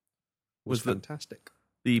 Was that fantastic.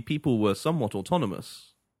 the people were somewhat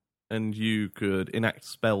autonomous, and you could enact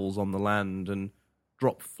spells on the land and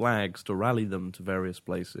drop flags to rally them to various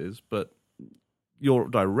places, but your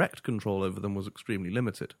direct control over them was extremely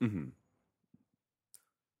limited. Mm-hmm.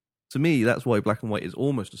 To me, that's why Black and White is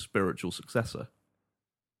almost a spiritual successor.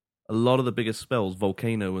 A lot of the biggest spells,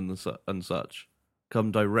 Volcano and such,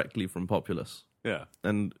 come directly from Populous, Yeah.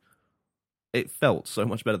 and it felt so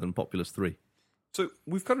much better than Populous 3. So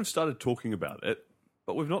we've kind of started talking about it,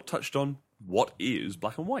 but we've not touched on what is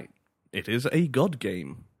Black and White. It is a God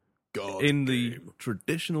game. God In the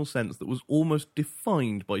traditional sense that was almost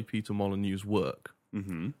defined by Peter Molyneux's work.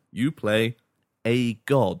 Mm-hmm. You play a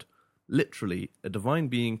god, literally a divine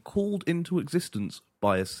being called into existence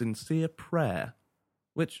by a sincere prayer,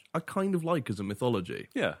 which I kind of like as a mythology.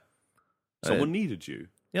 Yeah. Someone needed you.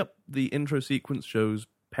 Yep, the intro sequence shows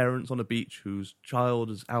parents on a beach whose child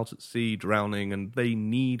is out at sea drowning and they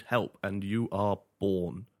need help, and you are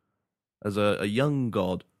born as a young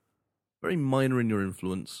god, very minor in your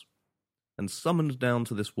influence, and summoned down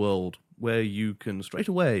to this world where you can straight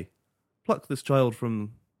away pluck this child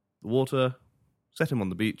from the water, set him on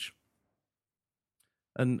the beach.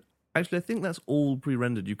 And actually, I think that's all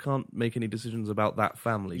pre-rendered. You can't make any decisions about that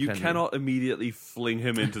family, You can cannot immediately fling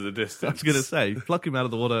him into the I distance. was going to say, pluck him out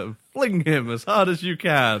of the water and fling him as hard as you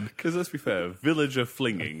can. Because let's be fair, villager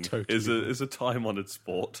flinging Totally is a time-honoured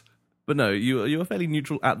sport. But no, you are fairly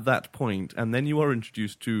neutral at that point, and then you are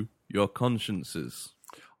introduced to your consciences.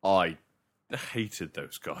 I hated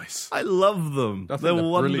those guys. I love them. I think They're they're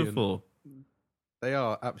brilliant. wonderful. They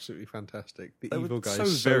are absolutely fantastic. The They evil were guy so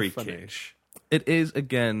is very so funny. kitsch. It is,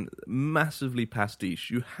 again, massively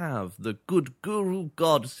pastiche. You have the good guru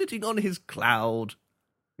god sitting on his cloud,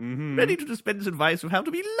 Mm-hmm. ready to dispense advice of how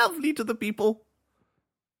to be lovely to the people.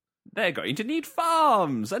 They're going to need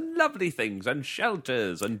farms and lovely things and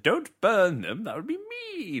shelters, and don't burn them. That would be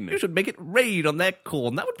mean. You should make it rain on their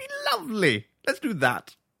corn. That would be lovely. Let's do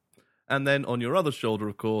that. And then on your other shoulder,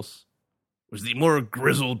 of course, was the more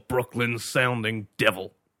grizzled Brooklyn-sounding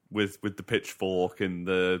devil. With the pitchfork and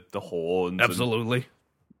the horns. Absolutely.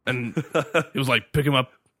 And it was like, pick him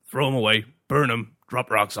up, throw him away, burn him,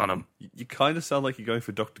 drop rocks on him. You kind of sound like you're going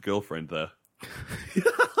for Dr. Girlfriend there.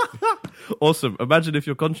 Awesome. Imagine if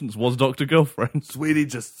your conscience was Dr. Girlfriend. Sweetie,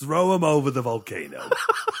 just throw him over the volcano.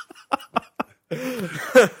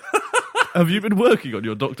 Have you been working on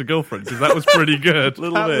your Dr. Girlfriend? Because that was pretty good.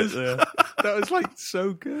 Little That bit, was- yeah. That was like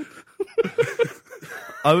so good.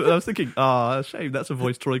 I was thinking, shame, that's a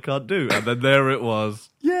voice Troy can't do. And then there it was.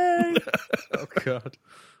 Yay! Oh god.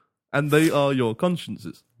 And they are your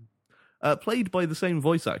consciences. Played by the same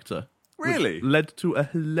voice actor. which Really? led to a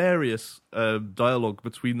hilarious dialogue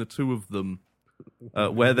between the two of them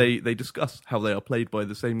where they discuss how they are played by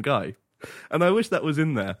the same guy. And I wish that was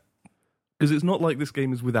in there. Because it's not like this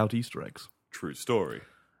game is without Easter eggs. True story.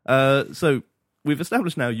 So, we've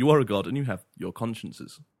established now you are a god and you have your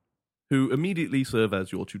consciences, who immediately serve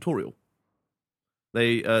as your tutorial.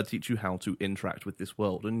 They teach you how to interact with this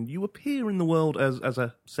world, and you appear in the world as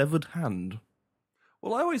a severed hand.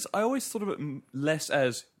 Well, I always thought of it less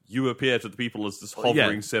as you appear to the people as this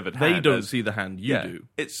hovering severed hand. They don't as- see the hand, you yeah, do.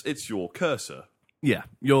 It's your cursor. Yeah,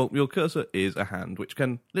 your cursor is a hand which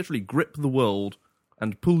can literally grip the world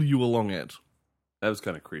and pull you along it. That was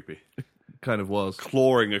kind of creepy. Kind of was.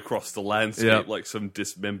 Clawing across the landscape Yeah. like some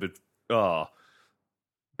dismembered...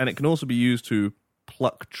 And it can also be used to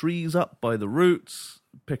pluck trees up by the roots,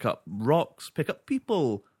 pick up rocks, pick up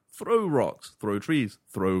people, throw rocks, throw trees,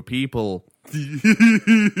 throw people.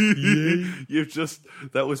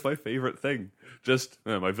 That was my favourite thing. Just,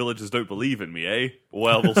 my villagers don't believe in me, eh?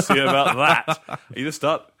 Well, we'll see about that. You just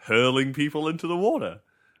start hurling people into the water.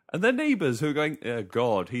 And their neighbours who are going, oh,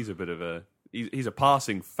 God, he's a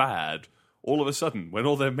passing fad. All of a sudden, when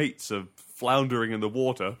all their mates are floundering in the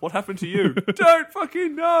water, what happened to you? Don't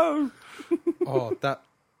fucking know! Oh,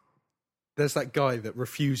 there's that guy that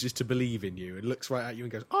refuses to believe in you and looks right at you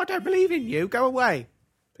and goes, "I don't believe in you, go away."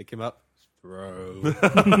 Pick him up, throw.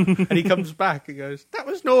 And he comes back and goes, "That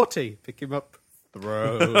was naughty." Pick him up,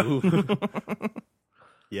 throw.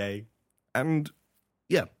 Yay. And,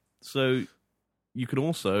 yeah, so you can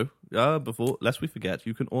also, lest we forget,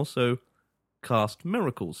 you can also cast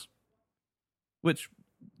miracles, which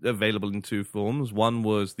are available in two forms. One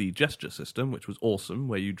was the gesture system, which was awesome,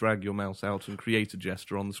 where you drag your mouse out and create a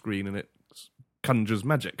gesture on the screen and it conjures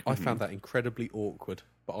magic. I found that incredibly awkward,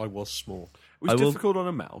 but I was small. It was difficult on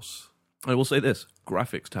a mouse. I will say this,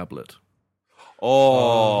 graphics tablet.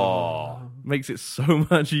 Oh. Makes it so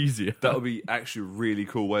much easier. That would be actually a really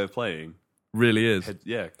cool way of playing. Really is.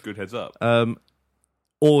 Good heads up.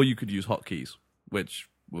 Or you could use hotkeys, which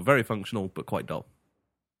were very functional but quite dull.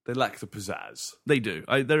 They lack the pizzazz. They do.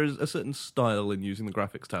 There is a certain style in using the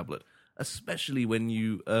graphics tablet, especially when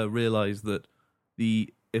you realise that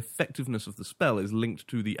the effectiveness of the spell is linked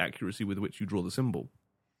to the accuracy with which you draw the symbol.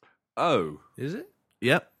 Oh. Is it?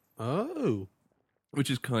 Yep. Oh. Which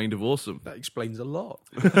is kind of awesome. That explains a lot.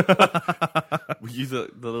 We use the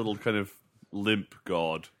little kind of limp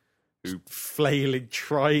god who Flailing,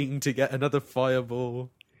 trying to get another fireball.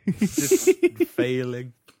 Just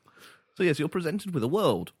failing. So yes, you're presented with a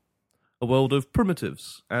world of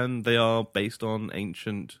primitives, and they are based on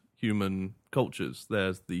ancient human cultures.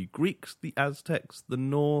 There's the Greeks, the Aztecs, the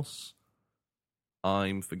Norse,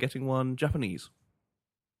 I'm forgetting one, Japanese.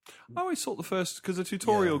 I always thought because the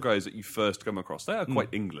tutorial guys that you first come across, they are quite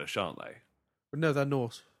English, aren't they? No, they're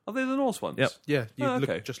Norse. Are they the Norse ones? Yep. Yeah,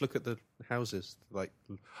 okay. Just look at the houses, like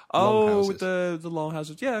Oh, longhouses. with the long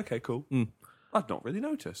houses. Yeah, okay, cool. I've not really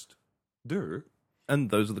noticed. Duh. And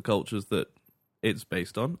those are the cultures that it's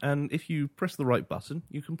based on. And if you press the right button,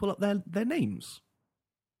 you can pull up their names.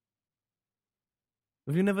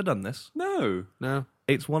 Have you never done this? No. No.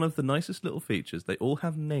 It's one of the nicest little features. They all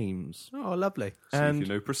have names. Oh, lovely. So And if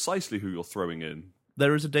you know precisely who you're throwing in.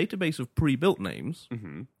 there is a database of pre-built names,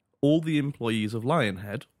 all the employees of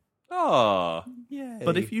Lionhead. Ah. Yay.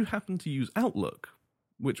 But if you happen to use Outlook,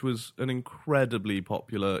 which was an incredibly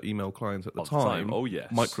popular email client at the time, oh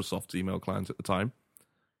yes. Microsoft's email client at the time,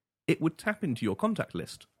 it would tap into your contact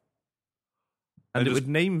list. And it would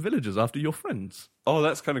name villagers after your friends. Oh,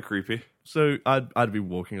 that's kind of creepy. So I'd be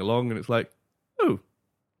walking along and it's like, oh,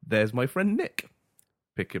 there's my friend Nick.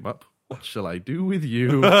 Pick him up. What shall I do with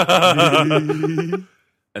you? And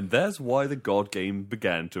there's why the God game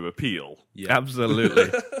began to appeal. Yeah.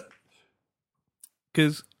 Absolutely.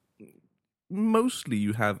 Because mostly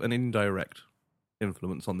you have an indirect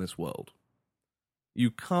influence on this world.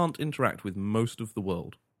 You can't interact with most of the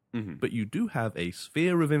world. But you do have a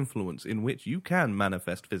sphere of influence in which you can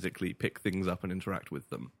manifest physically, pick things up and interact with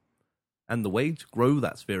them. And the way to grow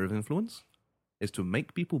that sphere of influence is to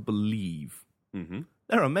make people believe.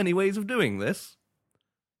 There are many ways of doing this.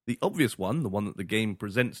 The obvious one, the one that the game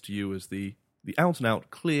presents to you as the out-and-out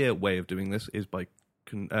clear way of doing this, is by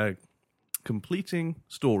completing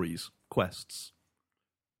stories, quests.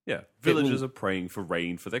 Yeah, villagers are praying for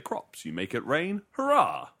rain for their crops. You make it rain,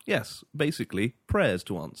 hurrah! Yes, basically, prayers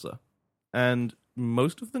to answer. And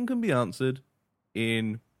most of them can be answered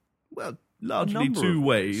in, well, largely two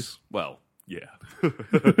ways. Well, yeah.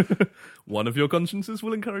 One of your consciences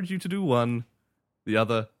will encourage you to do one, the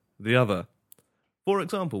other, the other. For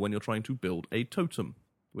example, when you're trying to build a totem,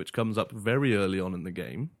 which comes up very early on in the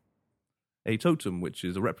game. A totem, which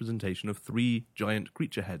is a representation of 3 giant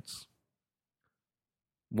creature heads.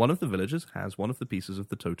 One of the villagers has one of the pieces of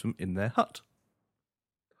the totem in their hut.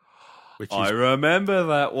 Which I is, remember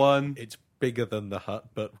that one. it's bigger than the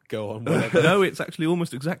hut, but go on. Whatever. No, it's actually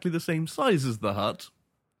almost exactly the same size as the hut.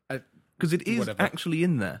 Because it is Whatever. actually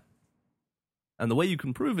in there. And the way you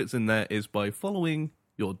can prove it's in there is by following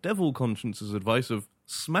your devil conscience's advice of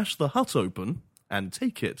smash the hut open and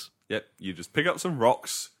take it. Yep, you just pick up some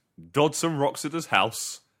rocks, dodge some rocks at his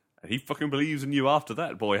house, and he fucking believes in you after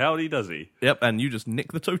that, boy. Howdy does he? Yep, and you just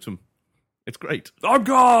nick the totem. It's great. I'm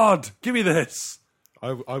God! Give me this!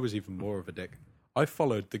 I was even more of a dick. I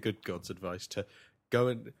followed the good god's advice to go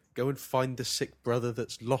and find the sick brother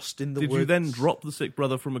that's lost in the Did woods. you then drop the sick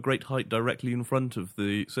brother from a great height directly in front of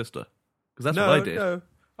the sister? Because that's what I did. No.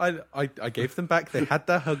 I gave them back. They had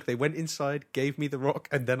their hug. They went inside, gave me the rock,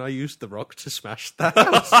 and then I used the rock to smash the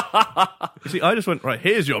house. You see, I just went, right,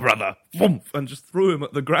 here's your brother, thump, and just threw him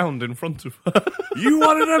at the ground in front of her. You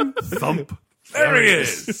wanted him? Thump. There he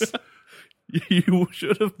is. You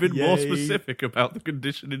should have been more Yay. specific about the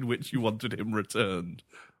condition in which you wanted him returned.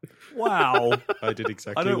 Wow. I did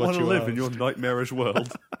exactly I don't what want to you live asked. in your nightmarish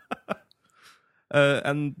world.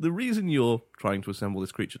 And the reason you're trying to assemble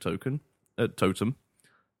this creature totem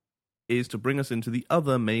is to bring us into the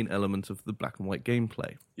other main element of the black and white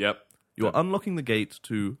gameplay. Yep. You're unlocking the gate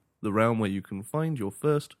to the realm where you can find your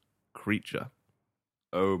first creature.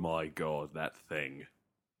 Oh my god, that thing.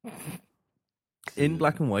 In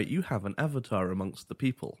black and white, you have an avatar amongst the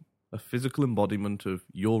people, a physical embodiment of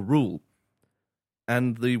your rule.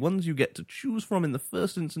 And the ones you get to choose from in the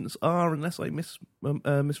first instance are, unless I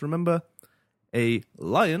misremember, a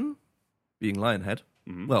lion, being Lionhead.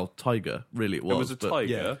 Well, tiger, really it was. It was a but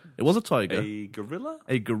tiger, yeah. It was a tiger, a gorilla,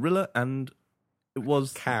 a gorilla, and it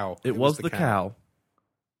was Cow. It was the cow.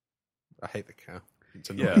 I hate the cow. It's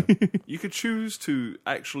Yeah. annoying. You could choose to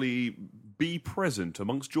actually be present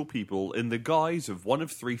amongst your people in the guise of one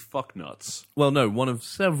of 3 fucknuts. Well, no, one of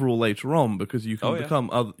several later on, because you can Oh, yeah. become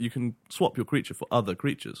other, you can swap your creature for other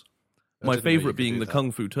creatures. My didn't know you favourite could being do the that.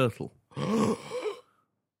 Kung Fu Turtle.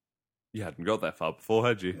 You hadn't got that far before,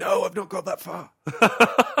 had you? No, I've not got that far.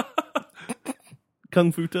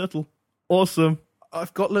 Kung Fu Turtle. Awesome.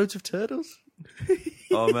 I've got loads of turtles.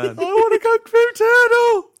 Oh man. I want a Kung Fu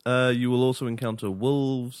turtle! You will also encounter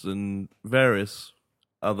wolves and various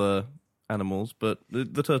other animals, but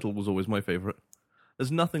the turtle was always my favourite.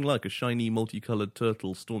 There's nothing like a shiny, multicoloured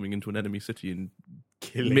turtle storming into an enemy city and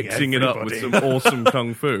mixing it up with some awesome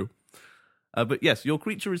kung fu. But yes, your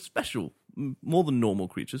creature is special. More than normal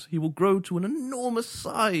creatures. He will grow to an enormous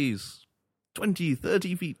size. 20,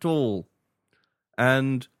 30 feet tall.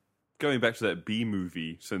 And Going back to that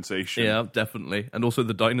B-movie sensation. yeah, definitely. And also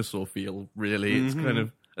the dinosaur feel, really. It's kind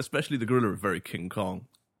of, especially the gorilla, are very King Kong.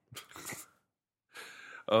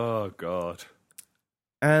 Oh god.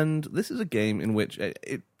 And this is a game in which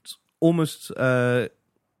it's almost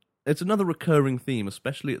it's another recurring theme,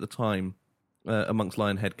 especially at the time amongst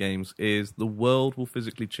Lionhead games, is the world will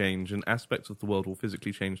physically change and aspects of the world will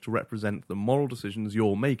physically change to represent the moral decisions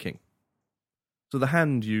you're making. So the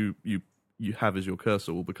hand you have as your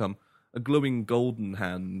cursor will become a glowing golden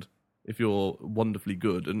hand if you're wonderfully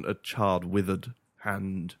good, and a charred, withered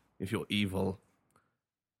hand if you're evil.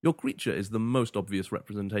 Your creature is the most obvious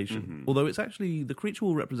representation, although it's actually, the creature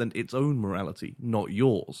will represent its own morality, not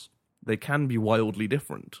yours. They can be wildly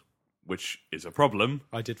different. Which is a problem.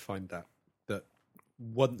 I did find that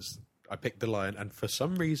once I picked the lion, and for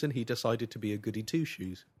some reason he decided to be a goody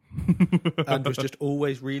two-shoes. And was just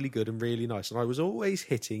always really good and really nice. And I was always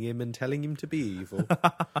hitting him and telling him to be evil.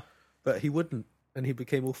 But he wouldn't. And he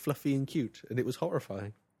became all fluffy and cute. And it was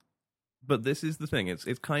horrifying. But this is the thing, it's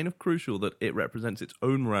kind of crucial that it represents its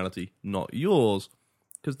own morality, not yours,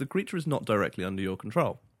 because the creature is not directly under your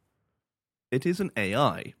control. It is an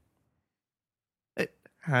AI. It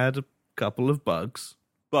had a couple of bugs.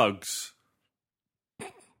 Bugs.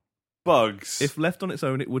 Bugs. If left on its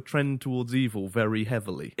own, it would trend towards evil very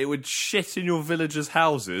heavily. it would shit in your villagers'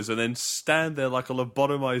 houses and then stand there like a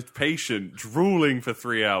lobotomized patient, drooling for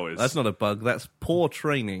 3 hours. That's not a bug, that's poor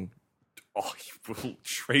training. Oh, he will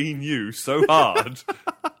train you so hard.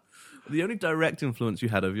 The only direct influence you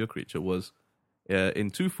had over your creature was in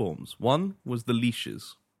 2 forms. One was the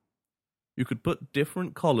leashes. You could put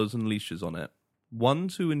different collars and leashes on it. One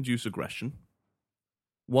to induce aggression.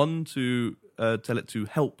 One to tell it to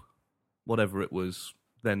help whatever it was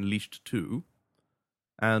then leashed to.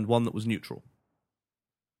 And one that was neutral.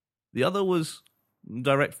 The other was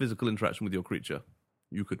direct physical interaction with your creature.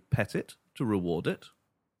 You could pet it to reward it,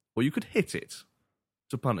 or you could hit it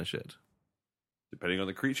to punish it. Depending on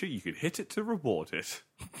the creature, you could hit it to reward it.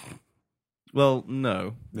 Well,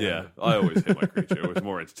 no. Yeah, I always hit my creature. It was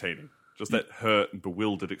more entertaining. Just that hurt and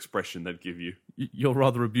bewildered expression they'd give you. You're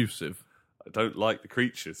rather abusive. I don't like the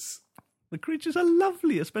creatures. The creatures are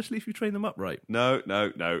lovely, especially if you train them upright. No.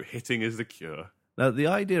 Hitting is the cure. Now, the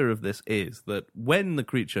idea of this is that when the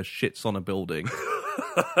creature shits on a building,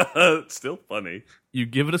 It's still funny. you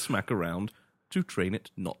give it a smack around to train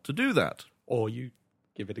it not to do that. Or you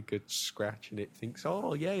give it a good scratch and it thinks,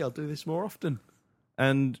 oh, yay, I'll do this more often.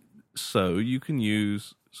 And so you can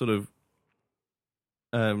use sort of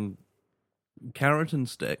carrot and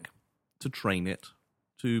stick to train it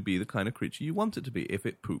to be the kind of creature you want it to be. If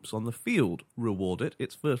it poops on the field, reward it.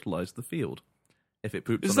 It's fertilized the field. If it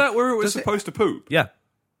poops Is on that where it was Does it- supposed to poop? Yeah.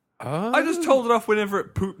 I just told it off whenever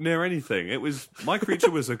it pooped near anything. It was my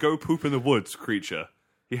creature was a go poop in the woods creature.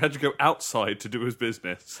 He had to go outside to do his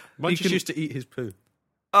business. Munch can- used to eat his poo.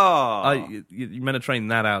 Ah, You meant to train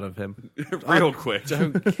that out of him. real quick.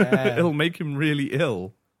 Don't care. It'll make him really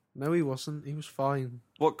ill. No, he wasn't. He was fine.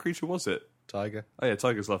 What creature was it? Tiger. Oh yeah,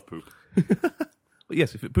 tigers love poop. But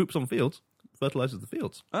yes, if it poops on fields, fertilizes the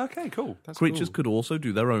fields. Okay, cool. That's Creatures cool. could also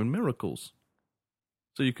do their own miracles.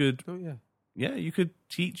 So you could, Oh yeah. yeah, you could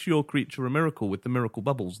teach your creature a miracle with the miracle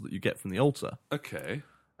bubbles that you get from the altar. Okay.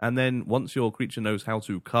 And then once your creature knows how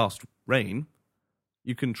to cast rain,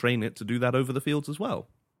 you can train it to do that over the fields as well.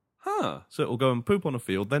 Huh. So it will go and poop on a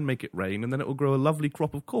field, then make it rain, and then it will grow a lovely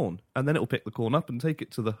crop of corn. And then it will pick the corn up and take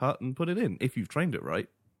it to the hut and put it in, if you've trained it right.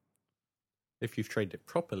 If you've trained it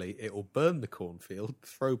properly, it will burn the cornfield,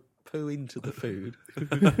 throw poo into the food.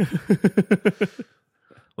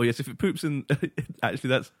 Well, yes, if it poops in... Actually,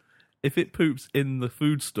 that's... If it poops in the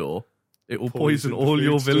food store, it will poison the all food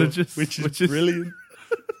your store, villagers. which is brilliant.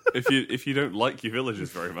 if you don't like your villagers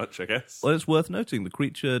very much, I guess. Well, it's worth noting the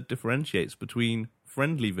creature differentiates between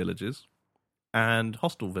friendly villages and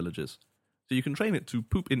hostile villages. So you can train it to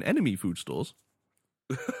poop in enemy food stores,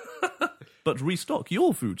 but restock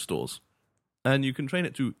your food stores. And you can train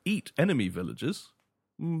it to eat enemy villages,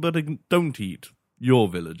 but don't eat your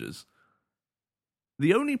villages.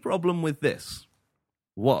 The only problem with this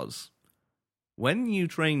was when you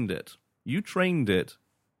trained it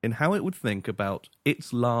in how it would think about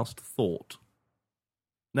its last thought.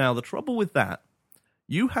 Now, the trouble with that,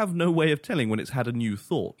 you have no way of telling when it's had a new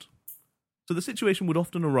thought. So the situation would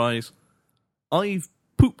often arise, I've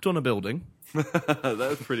pooped on a building. That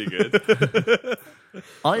was pretty good.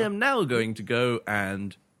 I am now going to go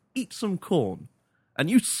and eat some corn. And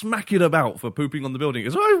you smack it about for pooping on the building. It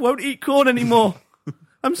goes, I won't eat corn anymore.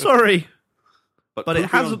 I'm sorry. But it pooping on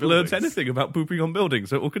hasn't learned buildings. anything about pooping on buildings,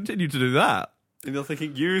 so it will continue to do that. And you're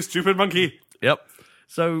thinking, you stupid monkey. Yep.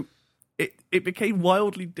 So it became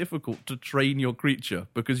wildly difficult to train your creature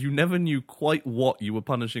because you never knew quite what you were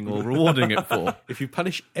punishing or rewarding it for. If you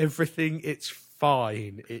punish everything, it's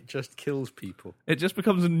fine. It just kills people. It just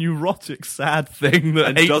becomes a neurotic, sad thing that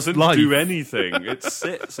And hates doesn't life. do anything. It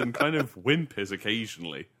sits and kind of whimpers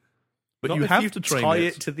occasionally. But Not you if have you to train tie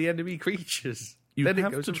it. it to the enemy creatures. You Then it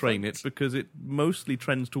have goes to and train fights. it because it mostly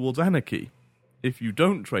trends towards anarchy. If you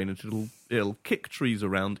don't train it, it'll kick trees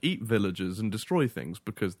around, eat villagers, and destroy things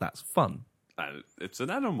because that's fun. And it's an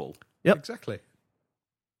animal. Yep. Exactly.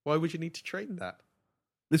 Why would you need to train that?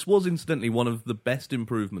 This was incidentally one of the best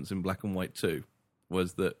improvements in Black and White 2,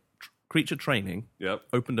 was that creature training Yep.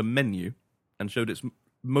 opened a menu and showed its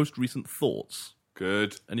most recent thoughts.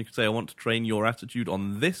 Good. And you could say, I want to train your attitude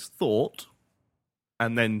on this thought,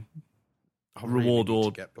 and then I reward really need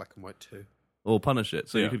or to get black and white too. or punish it.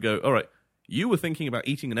 So you Yeah. could go, all right, you were thinking about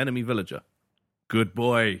eating an enemy villager. Good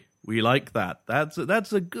boy. We like that. That's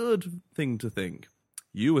a good thing to think.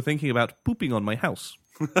 You were thinking about pooping on my house.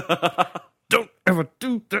 Don't ever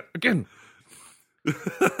do that again.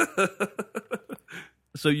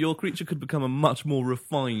 So your creature could become a much more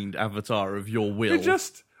refined avatar of your will. I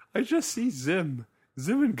just see Zim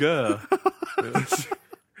and Gur.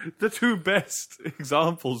 The two best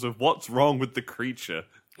examples of what's wrong with the creature.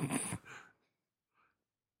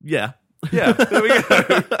 Yeah. Yeah, there we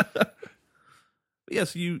go.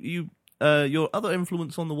 Yes, your other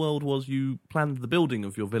influence on the world was you planned the building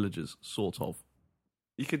of your villages, sort of.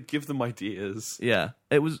 You could give them ideas. Yeah,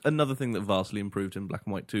 it was another thing that vastly improved in Black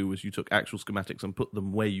and White 2 was you took actual schematics and put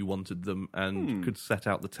them where you wanted them and could set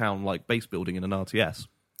out the town-like base building in an RTS.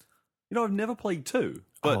 You know, I've never played 2,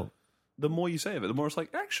 but Oh. the more you say of it, the more it's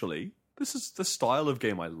like, actually, this is the style of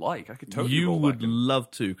game I like. I could totally You roll would back in.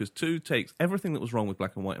 love 2, because 2 takes everything that was wrong with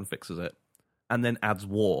Black and White and fixes it, and then adds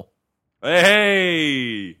war.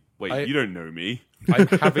 Hey! Wait, I- you don't know me. I'm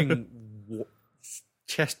having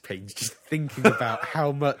chest pains just thinking about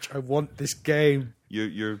how much I want this game.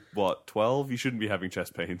 You're what, 12? You shouldn't be having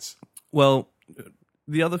chest pains. Well,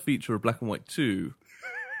 the other feature of Black and White 2,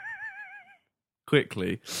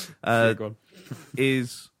 quickly, Go on.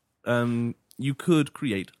 is you could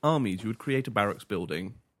create armies. You would create a barracks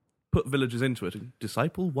building, put villagers into it, and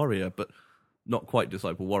disciple warrior, but not quite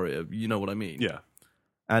disciple warrior. You know what I mean? Yeah.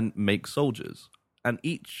 And make soldiers. And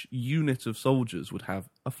each unit of soldiers would have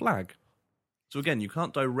a flag. So again, you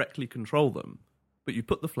can't directly control them, but you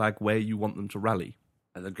put the flag where you want them to rally.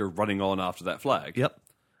 And then go running on after that flag. Yep.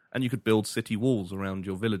 And you could build city walls around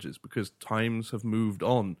your villages because times have moved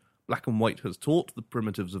on. Black and White has taught the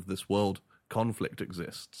primitives of this world conflict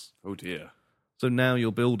exists. Oh dear. So now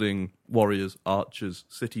you're building warriors, archers,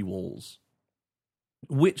 city walls.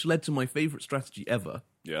 Which led to my favourite strategy ever.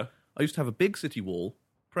 Yeah. I used to have a big city wall,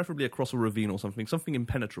 preferably across a ravine or something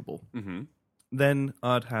impenetrable. Mm-hmm. Then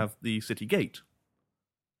I'd have the city gate.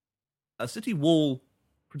 a city wall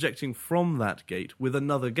projecting from that gate with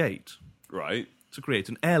another gate Right. to create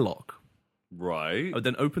an airlock. Right. I would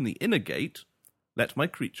then open the inner gate, let my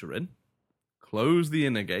creature in, close the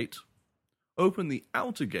inner gate, open the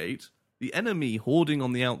outer gate. The enemy hoarding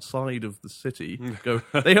on the outside of the city go,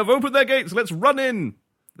 they have opened their gates, let's run in.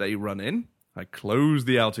 They run in. I close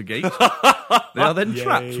the outer gate. They are then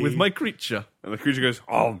trapped with my creature. And the creature goes,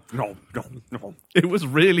 oh, no, no, no. It was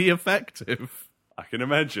really effective. I can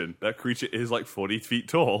imagine. That creature is like 40 feet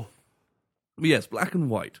tall. But yes, black and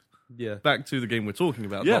white. Yeah. Back to the game we're talking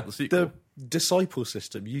about, Yeah, not the sequel. The disciple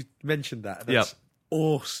system, you mentioned that. That's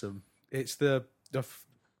awesome. It's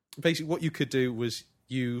basically what you could do was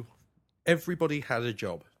everybody had a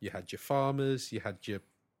job. You had your farmers, you had your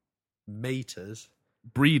maters,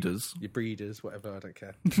 Breeders. your breeders, whatever, I don't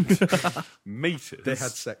care. Maters. They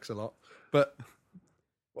had sex a lot. But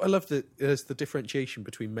what I love that there's the differentiation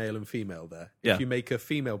between male and female there. Yeah. If you make a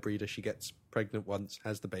female breeder, she gets pregnant once,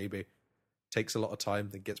 has the baby, takes a lot of time,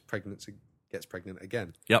 then gets pregnant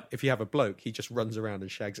again. Yep. If you have a bloke, he just runs around and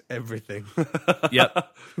shags everything,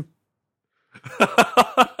 Yep.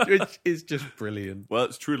 which is just brilliant. Well,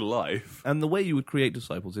 it's true to life. And the way you would create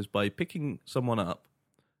disciples is by picking someone up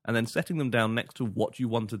and then setting them down next to what you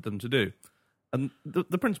wanted them to do. And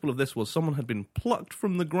the principle of this was someone had been plucked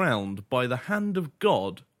from the ground by the hand of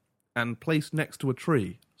God and placed next to a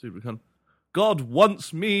tree. So he'd become, God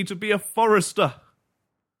wants me to be a forester.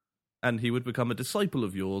 And he would become a disciple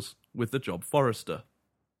of yours with the job forester.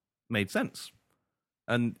 Made sense.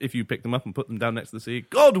 And if you pick them up and put them down next to the sea,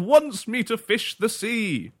 God wants me to fish the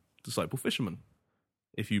sea. Disciple fisherman.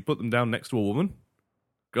 If you put them down next to a woman,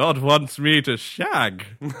 God wants me to shag.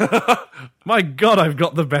 My God, I've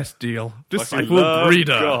got the best deal. Disciple Love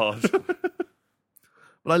breeder. God.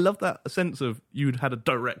 But I love that sense of you'd had a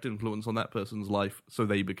direct influence on that person's life, so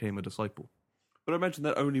they became a disciple. But I imagine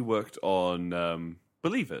that only worked on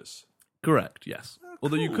believers. Correct, yes.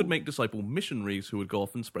 Although you cool. could make disciple missionaries who would go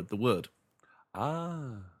off and spread the word.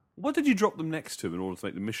 Ah. What did you drop them next to in order to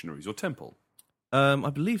make them missionaries or temple? I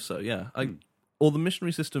believe so, yeah. Or the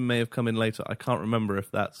missionary system may have come in later. I can't remember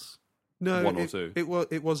if that's... No, One or two.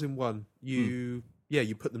 It was in one. You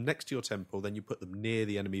put them next to your temple, then you put them near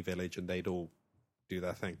the enemy village, and they'd all do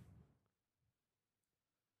their thing.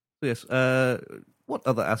 Yes. What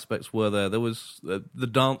other aspects were there? There was the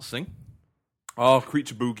dancing. Oh,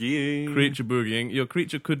 creature boogieing. Creature boogieing. Your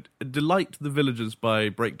creature could delight the villagers by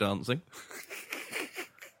breakdancing.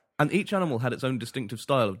 And each animal had its own distinctive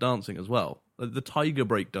style of dancing as well. The tiger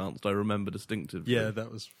breakdanced, I remember distinctively. Yeah,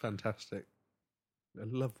 that was fantastic. I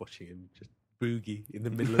love watching him just boogie in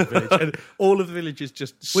the middle of the village. And all of the villagers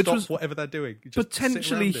just Which stop was whatever they're doing. Just Potentially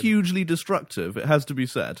sit around him. hugely destructive, it has to be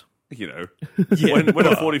said. You know, Yeah. when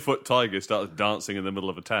a 40-foot tiger starts dancing in the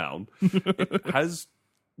middle of a town, it has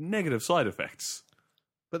negative side effects.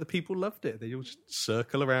 But the people loved it. They all just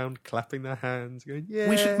circle around, clapping their hands, going, yeah.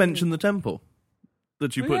 We should mention the temple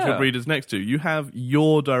that you Oh, put yeah. your breeders next to. You have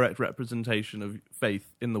your direct representation of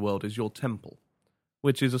faith in the world is your temple,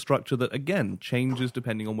 which is a structure that, again, changes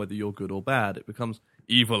depending on whether you're good or bad. It becomes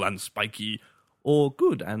evil and spiky, or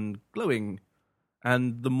good and glowing.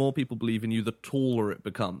 And the more people believe in you, the taller it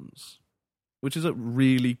becomes, which is a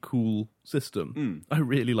really cool system. I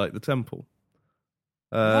really like the temple.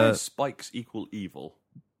 Why do spikes equal evil?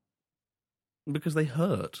 Because they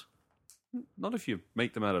hurt. Not if you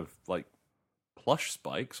make them out of, like, plush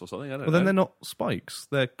spikes or something. I don't Well, know. then they're not spikes.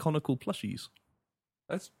 They're conical plushies.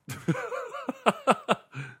 That's...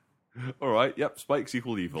 All right, yep, spikes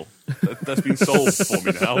equal evil. That's been solved for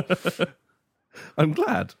me now. I'm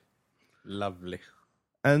glad. Lovely.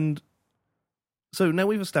 And so now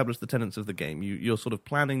we've established the tenets of the game. You're sort of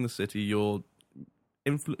planning the city. You're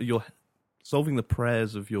solving the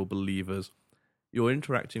prayers of your believers. You're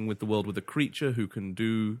interacting with the world with a creature who can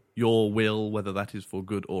do your will, whether that is for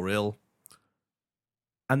good or ill.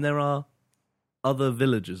 And there are other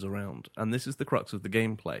villagers around. And this is the crux of the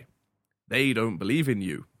gameplay. They don't believe in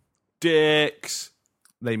you. Dicks.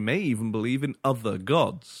 They may even believe in other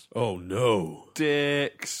gods. Oh, no.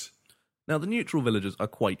 Dicks. Now, the neutral villagers are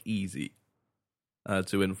quite easy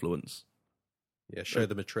to influence. Yeah, show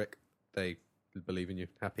them a trick. They believe in you.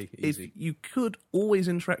 Happy, easy. If you could always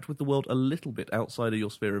interact with the world a little bit outside of your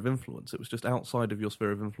sphere of influence. It was just outside of your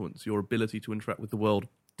sphere of influence. Your ability to interact with the world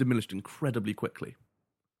diminished incredibly quickly.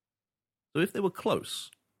 So if they were close,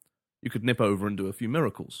 you could nip over and do a few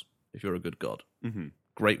miracles, if you're a good god. Mm-hmm.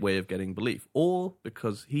 Great way of getting belief. Or,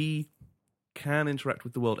 because he can interact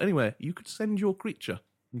with the world anywhere, you could send your creature.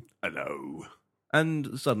 Hello.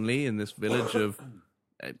 And suddenly, in this village of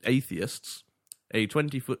atheists, a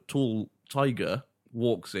 20-foot tall tiger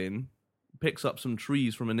walks in, picks up some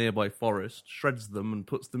trees from a nearby forest, shreds them, and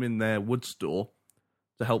puts them in their wood store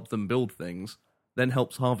to help them build things, then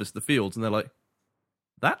helps harvest the fields, and they're like,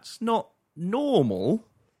 that's not normal.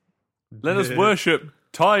 Let us worship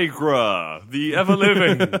Tigra, the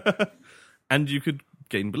ever-living. And you could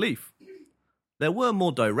gain belief. There were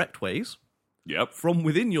more direct ways. Yep. From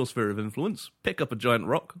within your sphere of influence, pick up a giant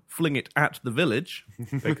rock, fling it at the village.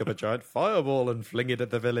 Pick up a giant fireball and fling it at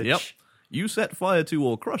the village. Yep. You set fire to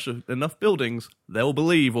or crush enough buildings, they'll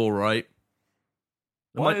believe, all right.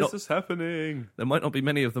 Why is this happening? There might not be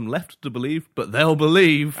many of them left to believe, but they'll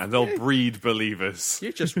believe. And they'll breed believers.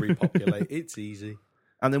 You just repopulate. It's easy.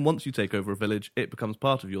 And then once you take over a village, it becomes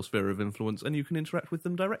part of your sphere of influence, and you can interact with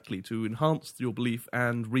them directly to enhance your belief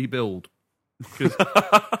and rebuild. Because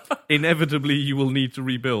inevitably you will need to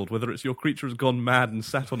rebuild, whether it's your creature has gone mad and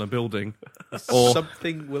sat on a building, or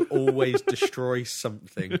Something will always destroy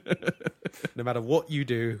something. No matter what you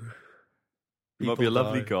do. You might be a people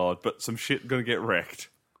lovely die. god, but some shit gonna get wrecked.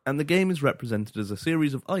 And the game is represented as a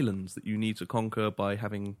series of islands that you need to conquer by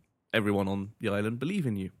having everyone on the island believe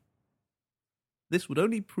in you. This would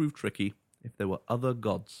only prove tricky if there were other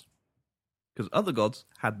gods. Because other gods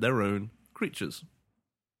had their own creatures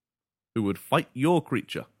who would fight your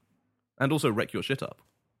creature and also wreck your shit up.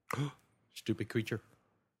 Stupid creature.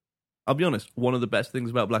 I'll be honest, one of the best things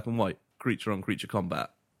about Black and White, creature-on-creature combat.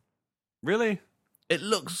 Really? It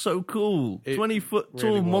looks so cool. It 20-foot tall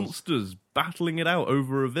really was. monsters battling it out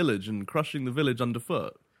over a village and crushing the village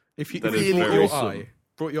underfoot. If you That if is you very brought, awesome.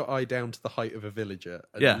 brought your eye down to the height of a villager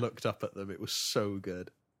and Yeah. looked up at them, it was so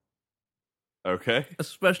good. Okay.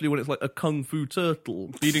 Especially when it's like a kung fu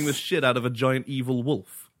turtle beating the shit out of a giant evil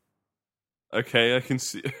wolf. Okay, I can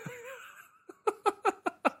see.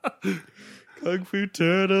 Kung Fu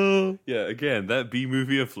Turtle. Yeah, again, that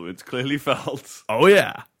B-movie influence clearly felt. Oh,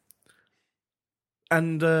 yeah.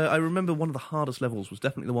 And I remember one of the hardest levels was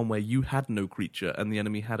definitely the one where you had no creature and the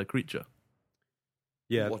enemy had a creature.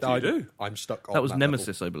 Yeah, What do you do? I'm stuck on That was level.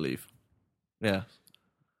 Nemesis, I believe. Yeah.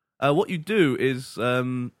 What you do is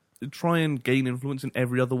try and gain influence in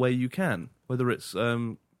every other way you can, whether it's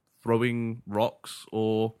throwing rocks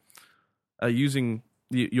or using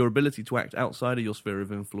your ability to act outside of your sphere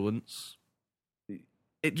of influence.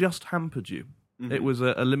 It just hampered you. Mhm. It was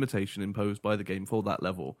a limitation imposed by the game for that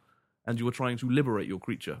level, and you were trying to liberate your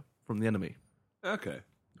creature from the enemy. Okay.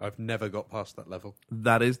 I've never got past that level.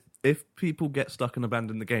 That is, if people get stuck and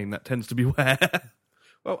abandon the game, that tends to be where.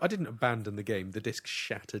 Well, I didn't abandon the game. The disc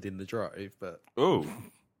shattered in the drive, but Oh.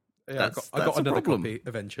 yeah, That's I got a another problem. copy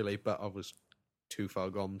eventually, but I was too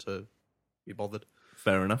far gone to be bothered.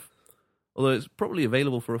 Fair enough. Although it's probably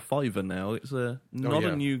available for a $5 now. It's not yeah.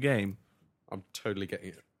 a new game. I'm totally getting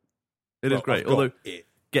it. It is Well, great. I've got Although, it.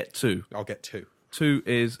 get 2. I'll get 2. 2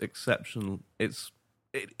 is exceptional.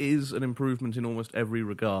 It is an improvement in almost every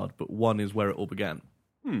regard, but 1 is where it all began.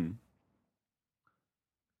 Hmm.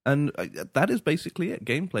 And that is basically it,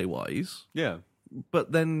 gameplay-wise. Yeah.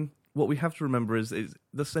 But then what we have to remember is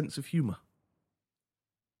the sense of humour.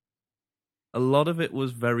 A lot of it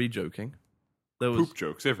was very joking. There was Poop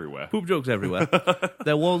jokes everywhere. poop jokes everywhere.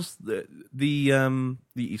 There was the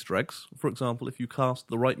Easter eggs. For example, if you cast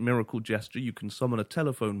the right miracle gesture, you can summon a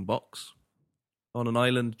telephone box on an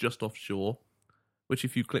island just offshore, which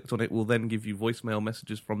if you clicked on it will then give you voicemail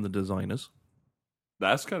messages from the designers.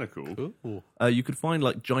 That's kind of cool. Ooh. You could find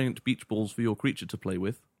like giant beach balls for your creature to play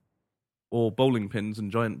with, or bowling pins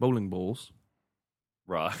and giant bowling balls,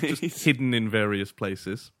 Right. just hidden in various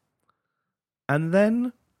places. And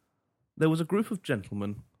then there was a group of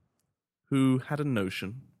gentlemen who had a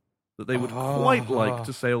notion that they would quite like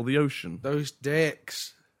to sail the ocean. Those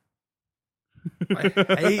dicks. I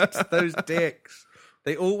hate those dicks.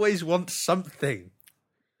 They always want something.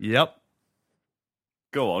 Yep.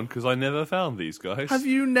 Go on, because I never found these guys. Have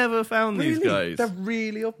you never found these Really? guys? They're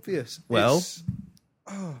really obvious. Well- It's-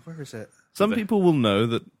 where is it? Some people will know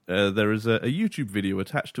that there is a YouTube video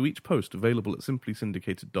attached to each post available at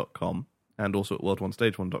simplysyndicated.com and also at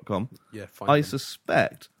world1stage1.com. Yeah, fine. I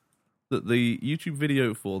suspect that the YouTube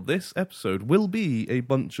video for this episode will be a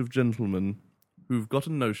bunch of gentlemen who've got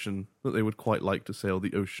a notion that they would quite like to sail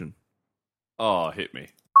the ocean. Oh, hit me.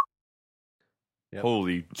 Yep.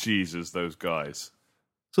 Holy Jesus, those guys.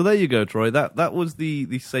 So there you go, Troy. That was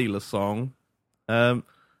the sailor song.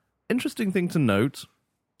 Interesting thing to note,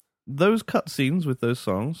 those cutscenes with those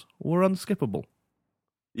songs were unskippable.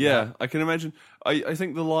 Yeah, I can imagine. I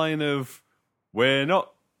think the line of, we're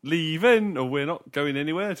not leaving, or we're not going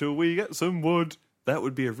anywhere till we get some wood, that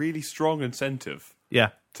would be a really strong incentive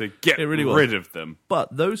Yeah. to get It really was. rid of them.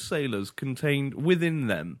 But those sailors contained within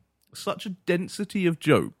them such a density of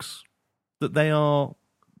jokes that they are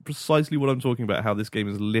precisely what I'm talking about, how this game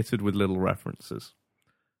is littered with little references.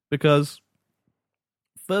 Because,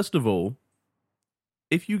 first of all,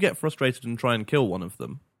 if you get frustrated and try and kill one of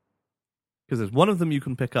them, because there's one of them you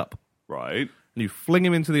can pick up, Right. and you fling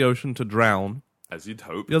him into the ocean to drown, As you'd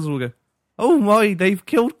hope. the others will go, "Oh my, they've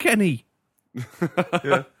killed Kenny."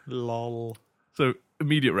 Lol. So,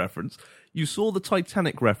 immediate reference. You saw the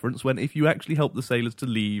Titanic reference when if you actually help the sailors to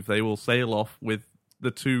leave, they will sail off with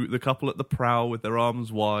the couple at the prow with their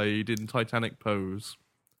arms wide in Titanic pose.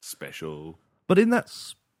 Special. But in that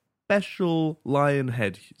special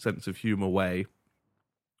Lionhead sense of humour way,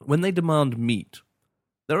 when they demand meat,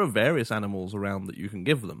 there are various animals around that you can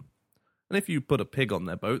give them. And if you put a pig on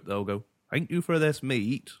their boat, they'll go, "Thank you for this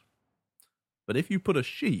meat." But if you put a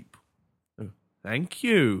sheep, "Thank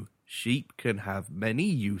you. Sheep can have many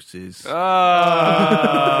uses."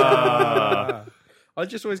 Ah! I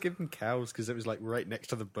just always give them cows because it was like right next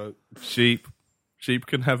to the boat. Sheep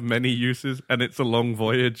can have many uses, and it's a long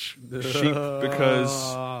voyage. Sheep, because,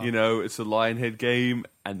 it's a Lionhead game,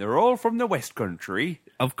 and they're all from the West Country.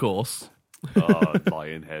 Of course. Oh,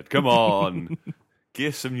 Lionhead. Come on.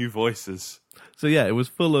 Give some new voices. So yeah, it was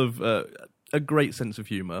full of a great sense of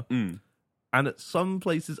humour, and at some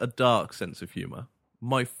places a dark sense of humour.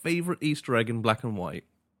 My favourite Easter egg in Black and White,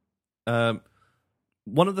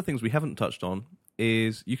 one of the things we haven't touched on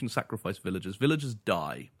is you can sacrifice villagers. Villagers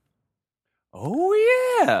die. Oh,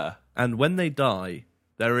 yeah. And when they die,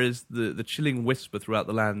 there is the chilling whisper throughout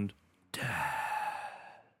the land,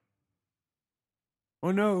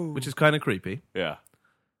 Oh, no. which is kind of creepy. Yeah.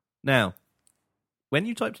 Now, when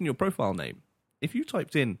you typed in your profile name, if you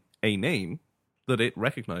typed in a name that it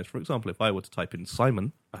recognized, for example, if I were to type in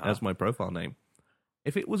Simon as my profile name,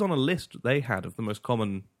 if it was on a list they had of the most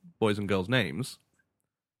common boys and girls names,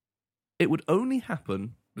 it would only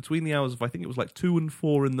happen between the hours of, I think it was like 2 and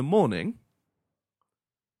 4 in the morning.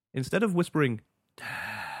 Instead of whispering,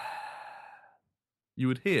 you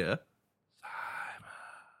would hear,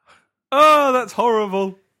 Oh, that's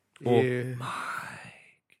horrible. or Yeah. Mike.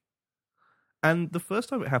 And the first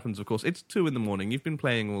time it happens, of course, it's 2 in the morning. You've been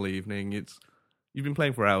playing all evening. You've been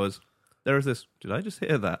playing for hours. There is this, did I just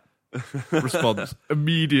hear that? Response.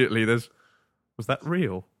 Immediately, was that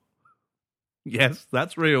real? Yes,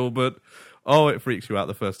 that's real, but it freaks you out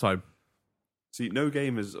the first time. See, no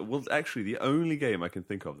game is... Well, actually, the only game I can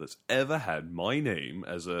think of that's ever had my name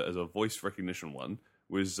as a voice recognition one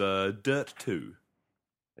was Dirt 2.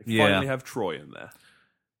 They finally have Troy in there.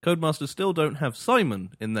 Codemasters still don't have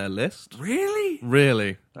Simon in their list. Really?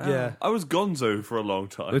 Really. Yeah. I was Gonzo for a long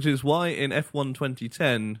time. Which is why in F1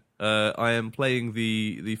 2010, I am playing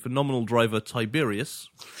the phenomenal driver Tiberius.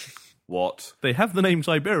 What? They have the name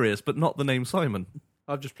Tiberius, but not the name Simon.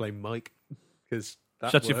 I'll just play Mike because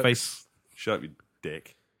Shut your face. Shut up, you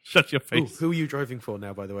dick. Shut your Ooh, face. who are you driving for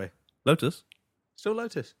now, by the way? Lotus? Still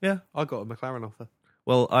Lotus? Yeah. I got a McLaren offer.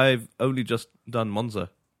 Well, I've only just done Monza.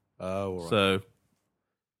 Oh, all right. So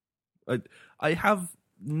I have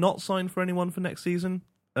not signed for anyone for next season,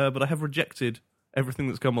 but I have rejected everything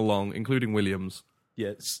that's come along, including Williams.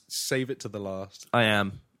 Yeah, save it to the last. I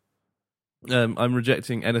am. I'm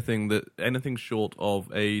rejecting anything short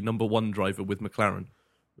of a number 1 driver with McLaren.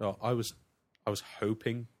 Oh, I was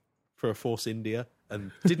hoping for a Force India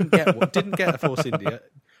and didn't get one, didn't get a Force India.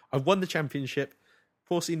 I won the championship.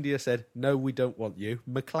 Force India said, "No, we don't want you."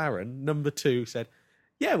 McLaren, number 2, said,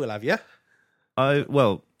 "Yeah, we'll have you."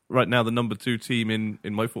 Well, right now the number 2 team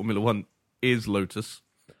in my Formula 1 is Lotus.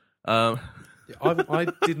 I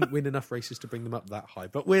didn't win enough races to bring them up that high.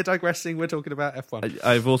 But we're digressing. We're talking about F1.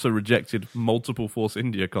 I've also rejected multiple Force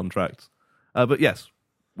India contracts. But yes,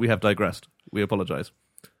 we have digressed. We apologise.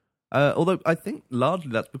 Although I think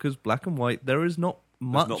largely that's because Black and White, there is not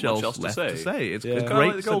much else left to say. It's Yeah. a Kind of great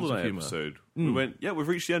like the sense of GoldenEye humour. episode. We went, yeah, we've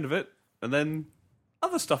reached the end of it, and then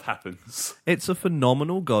other stuff happens. It's a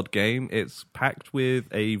phenomenal God game. It's packed with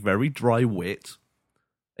a very dry wit.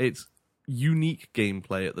 It's unique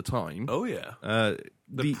gameplay at the time. Oh, yeah.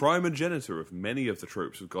 The primogenitor of many of the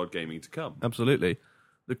tropes of God gaming to come. Absolutely.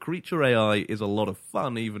 The creature AI is a lot of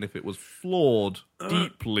fun, even if it was flawed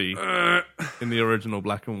deeply in the original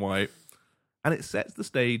Black and White. And it sets the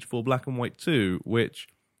stage for Black and White 2, which,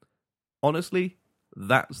 honestly,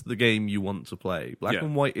 that's the game you want to play. Black Yeah.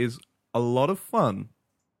 and White is a lot of fun,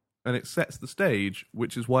 and it sets the stage,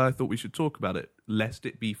 which is why I thought we should talk about it, lest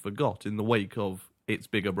it be forgot in the wake of its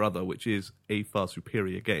bigger brother, which is a far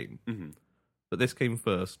superior game. Mm-hmm. But this came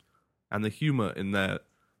first, and the humour in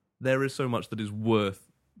there is so much that is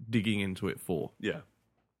worth digging into it for. Yeah.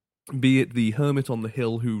 Be it the hermit on the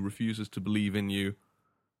hill who refuses to believe in you,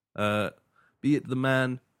 be it the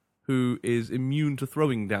man who is immune to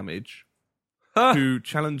throwing damage, who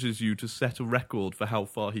challenges you to set a record for how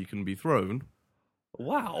far he can be thrown.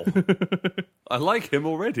 Wow. I like him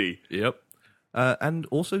already. Yep. And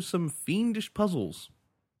also some fiendish puzzles.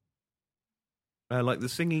 Like the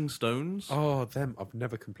Singing Stones. Oh, them. I've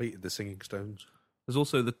never completed the Singing Stones. There's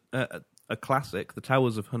also a classic, the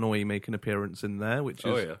Towers of Hanoi make an appearance in there, which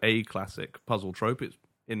is a classic puzzle trope. It's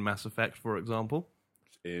in Mass Effect, for example.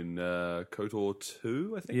 In KOTOR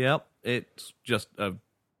 2, I think? Yep. It's just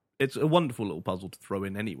it's a wonderful little puzzle to throw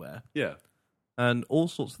in anywhere. Yeah. And all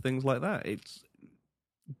sorts of things like that.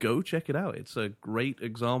 Go check it out. It's a great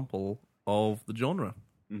example of the genre.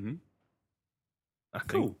 Mm-hmm.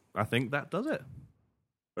 Cool. I think that does it.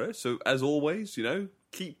 All right, so as always,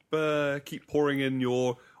 keep pouring in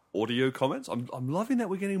your audio comments. I'm loving that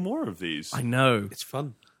we're getting more of these. I know. It's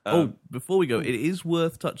fun. Before we go, it is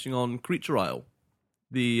worth touching on Creature Isle,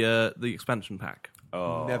 the expansion pack.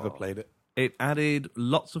 Oh. Never played it. It added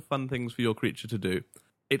lots of fun things for your creature to do.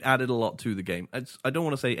 It added a lot to the game. I don't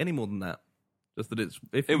want to say any more than that. Just that it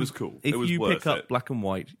was cool. If it was you worth pick up it. Black and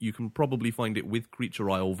White, you can probably find it with Creature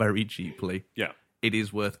Isle very cheaply. Yeah. It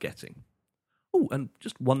is worth getting. Oh, and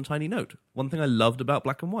just one tiny note. One thing I loved about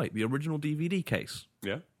Black and White, the original DVD case.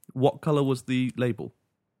 Yeah. What colour was the label?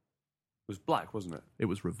 It was black, wasn't it? It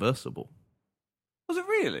was reversible. Was it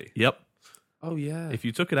really? Yep. Oh, yeah. If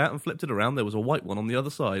you took it out and flipped it around, there was a white one on the other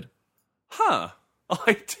side. Huh.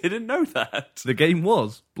 I didn't know that. The game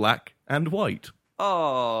was black and white.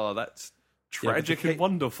 Oh, that's tragic and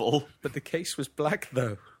wonderful. But the case was black,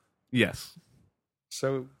 though. Yes.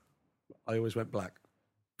 So I always went black.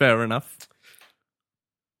 Fair enough.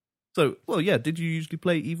 So, well, yeah, did you usually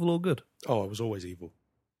play evil or good? Oh, I was always evil.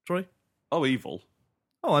 Troy? Oh, evil.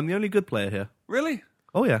 Oh, I'm the only good player here. Really?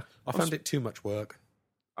 Oh, yeah. I found it too much work.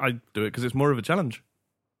 I do it because it's more of a challenge.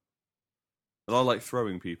 And I like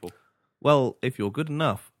throwing people. Well, if you're good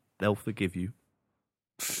enough, they'll forgive you.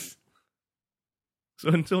 So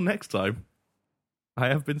until next time, I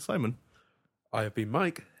have been Simon. I have been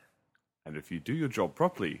Mike. And if you do your job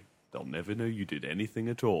properly, they'll never know you did anything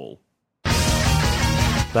at all.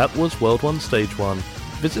 That was World 1 Stage 1.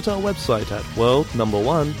 Visit our website at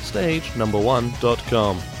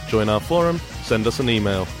world1stage1.com. Join our forum, send us an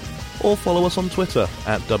email, or follow us on Twitter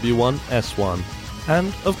at W1S1.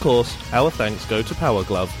 And, of course, our thanks go to Power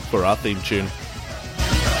Glove for our theme tune.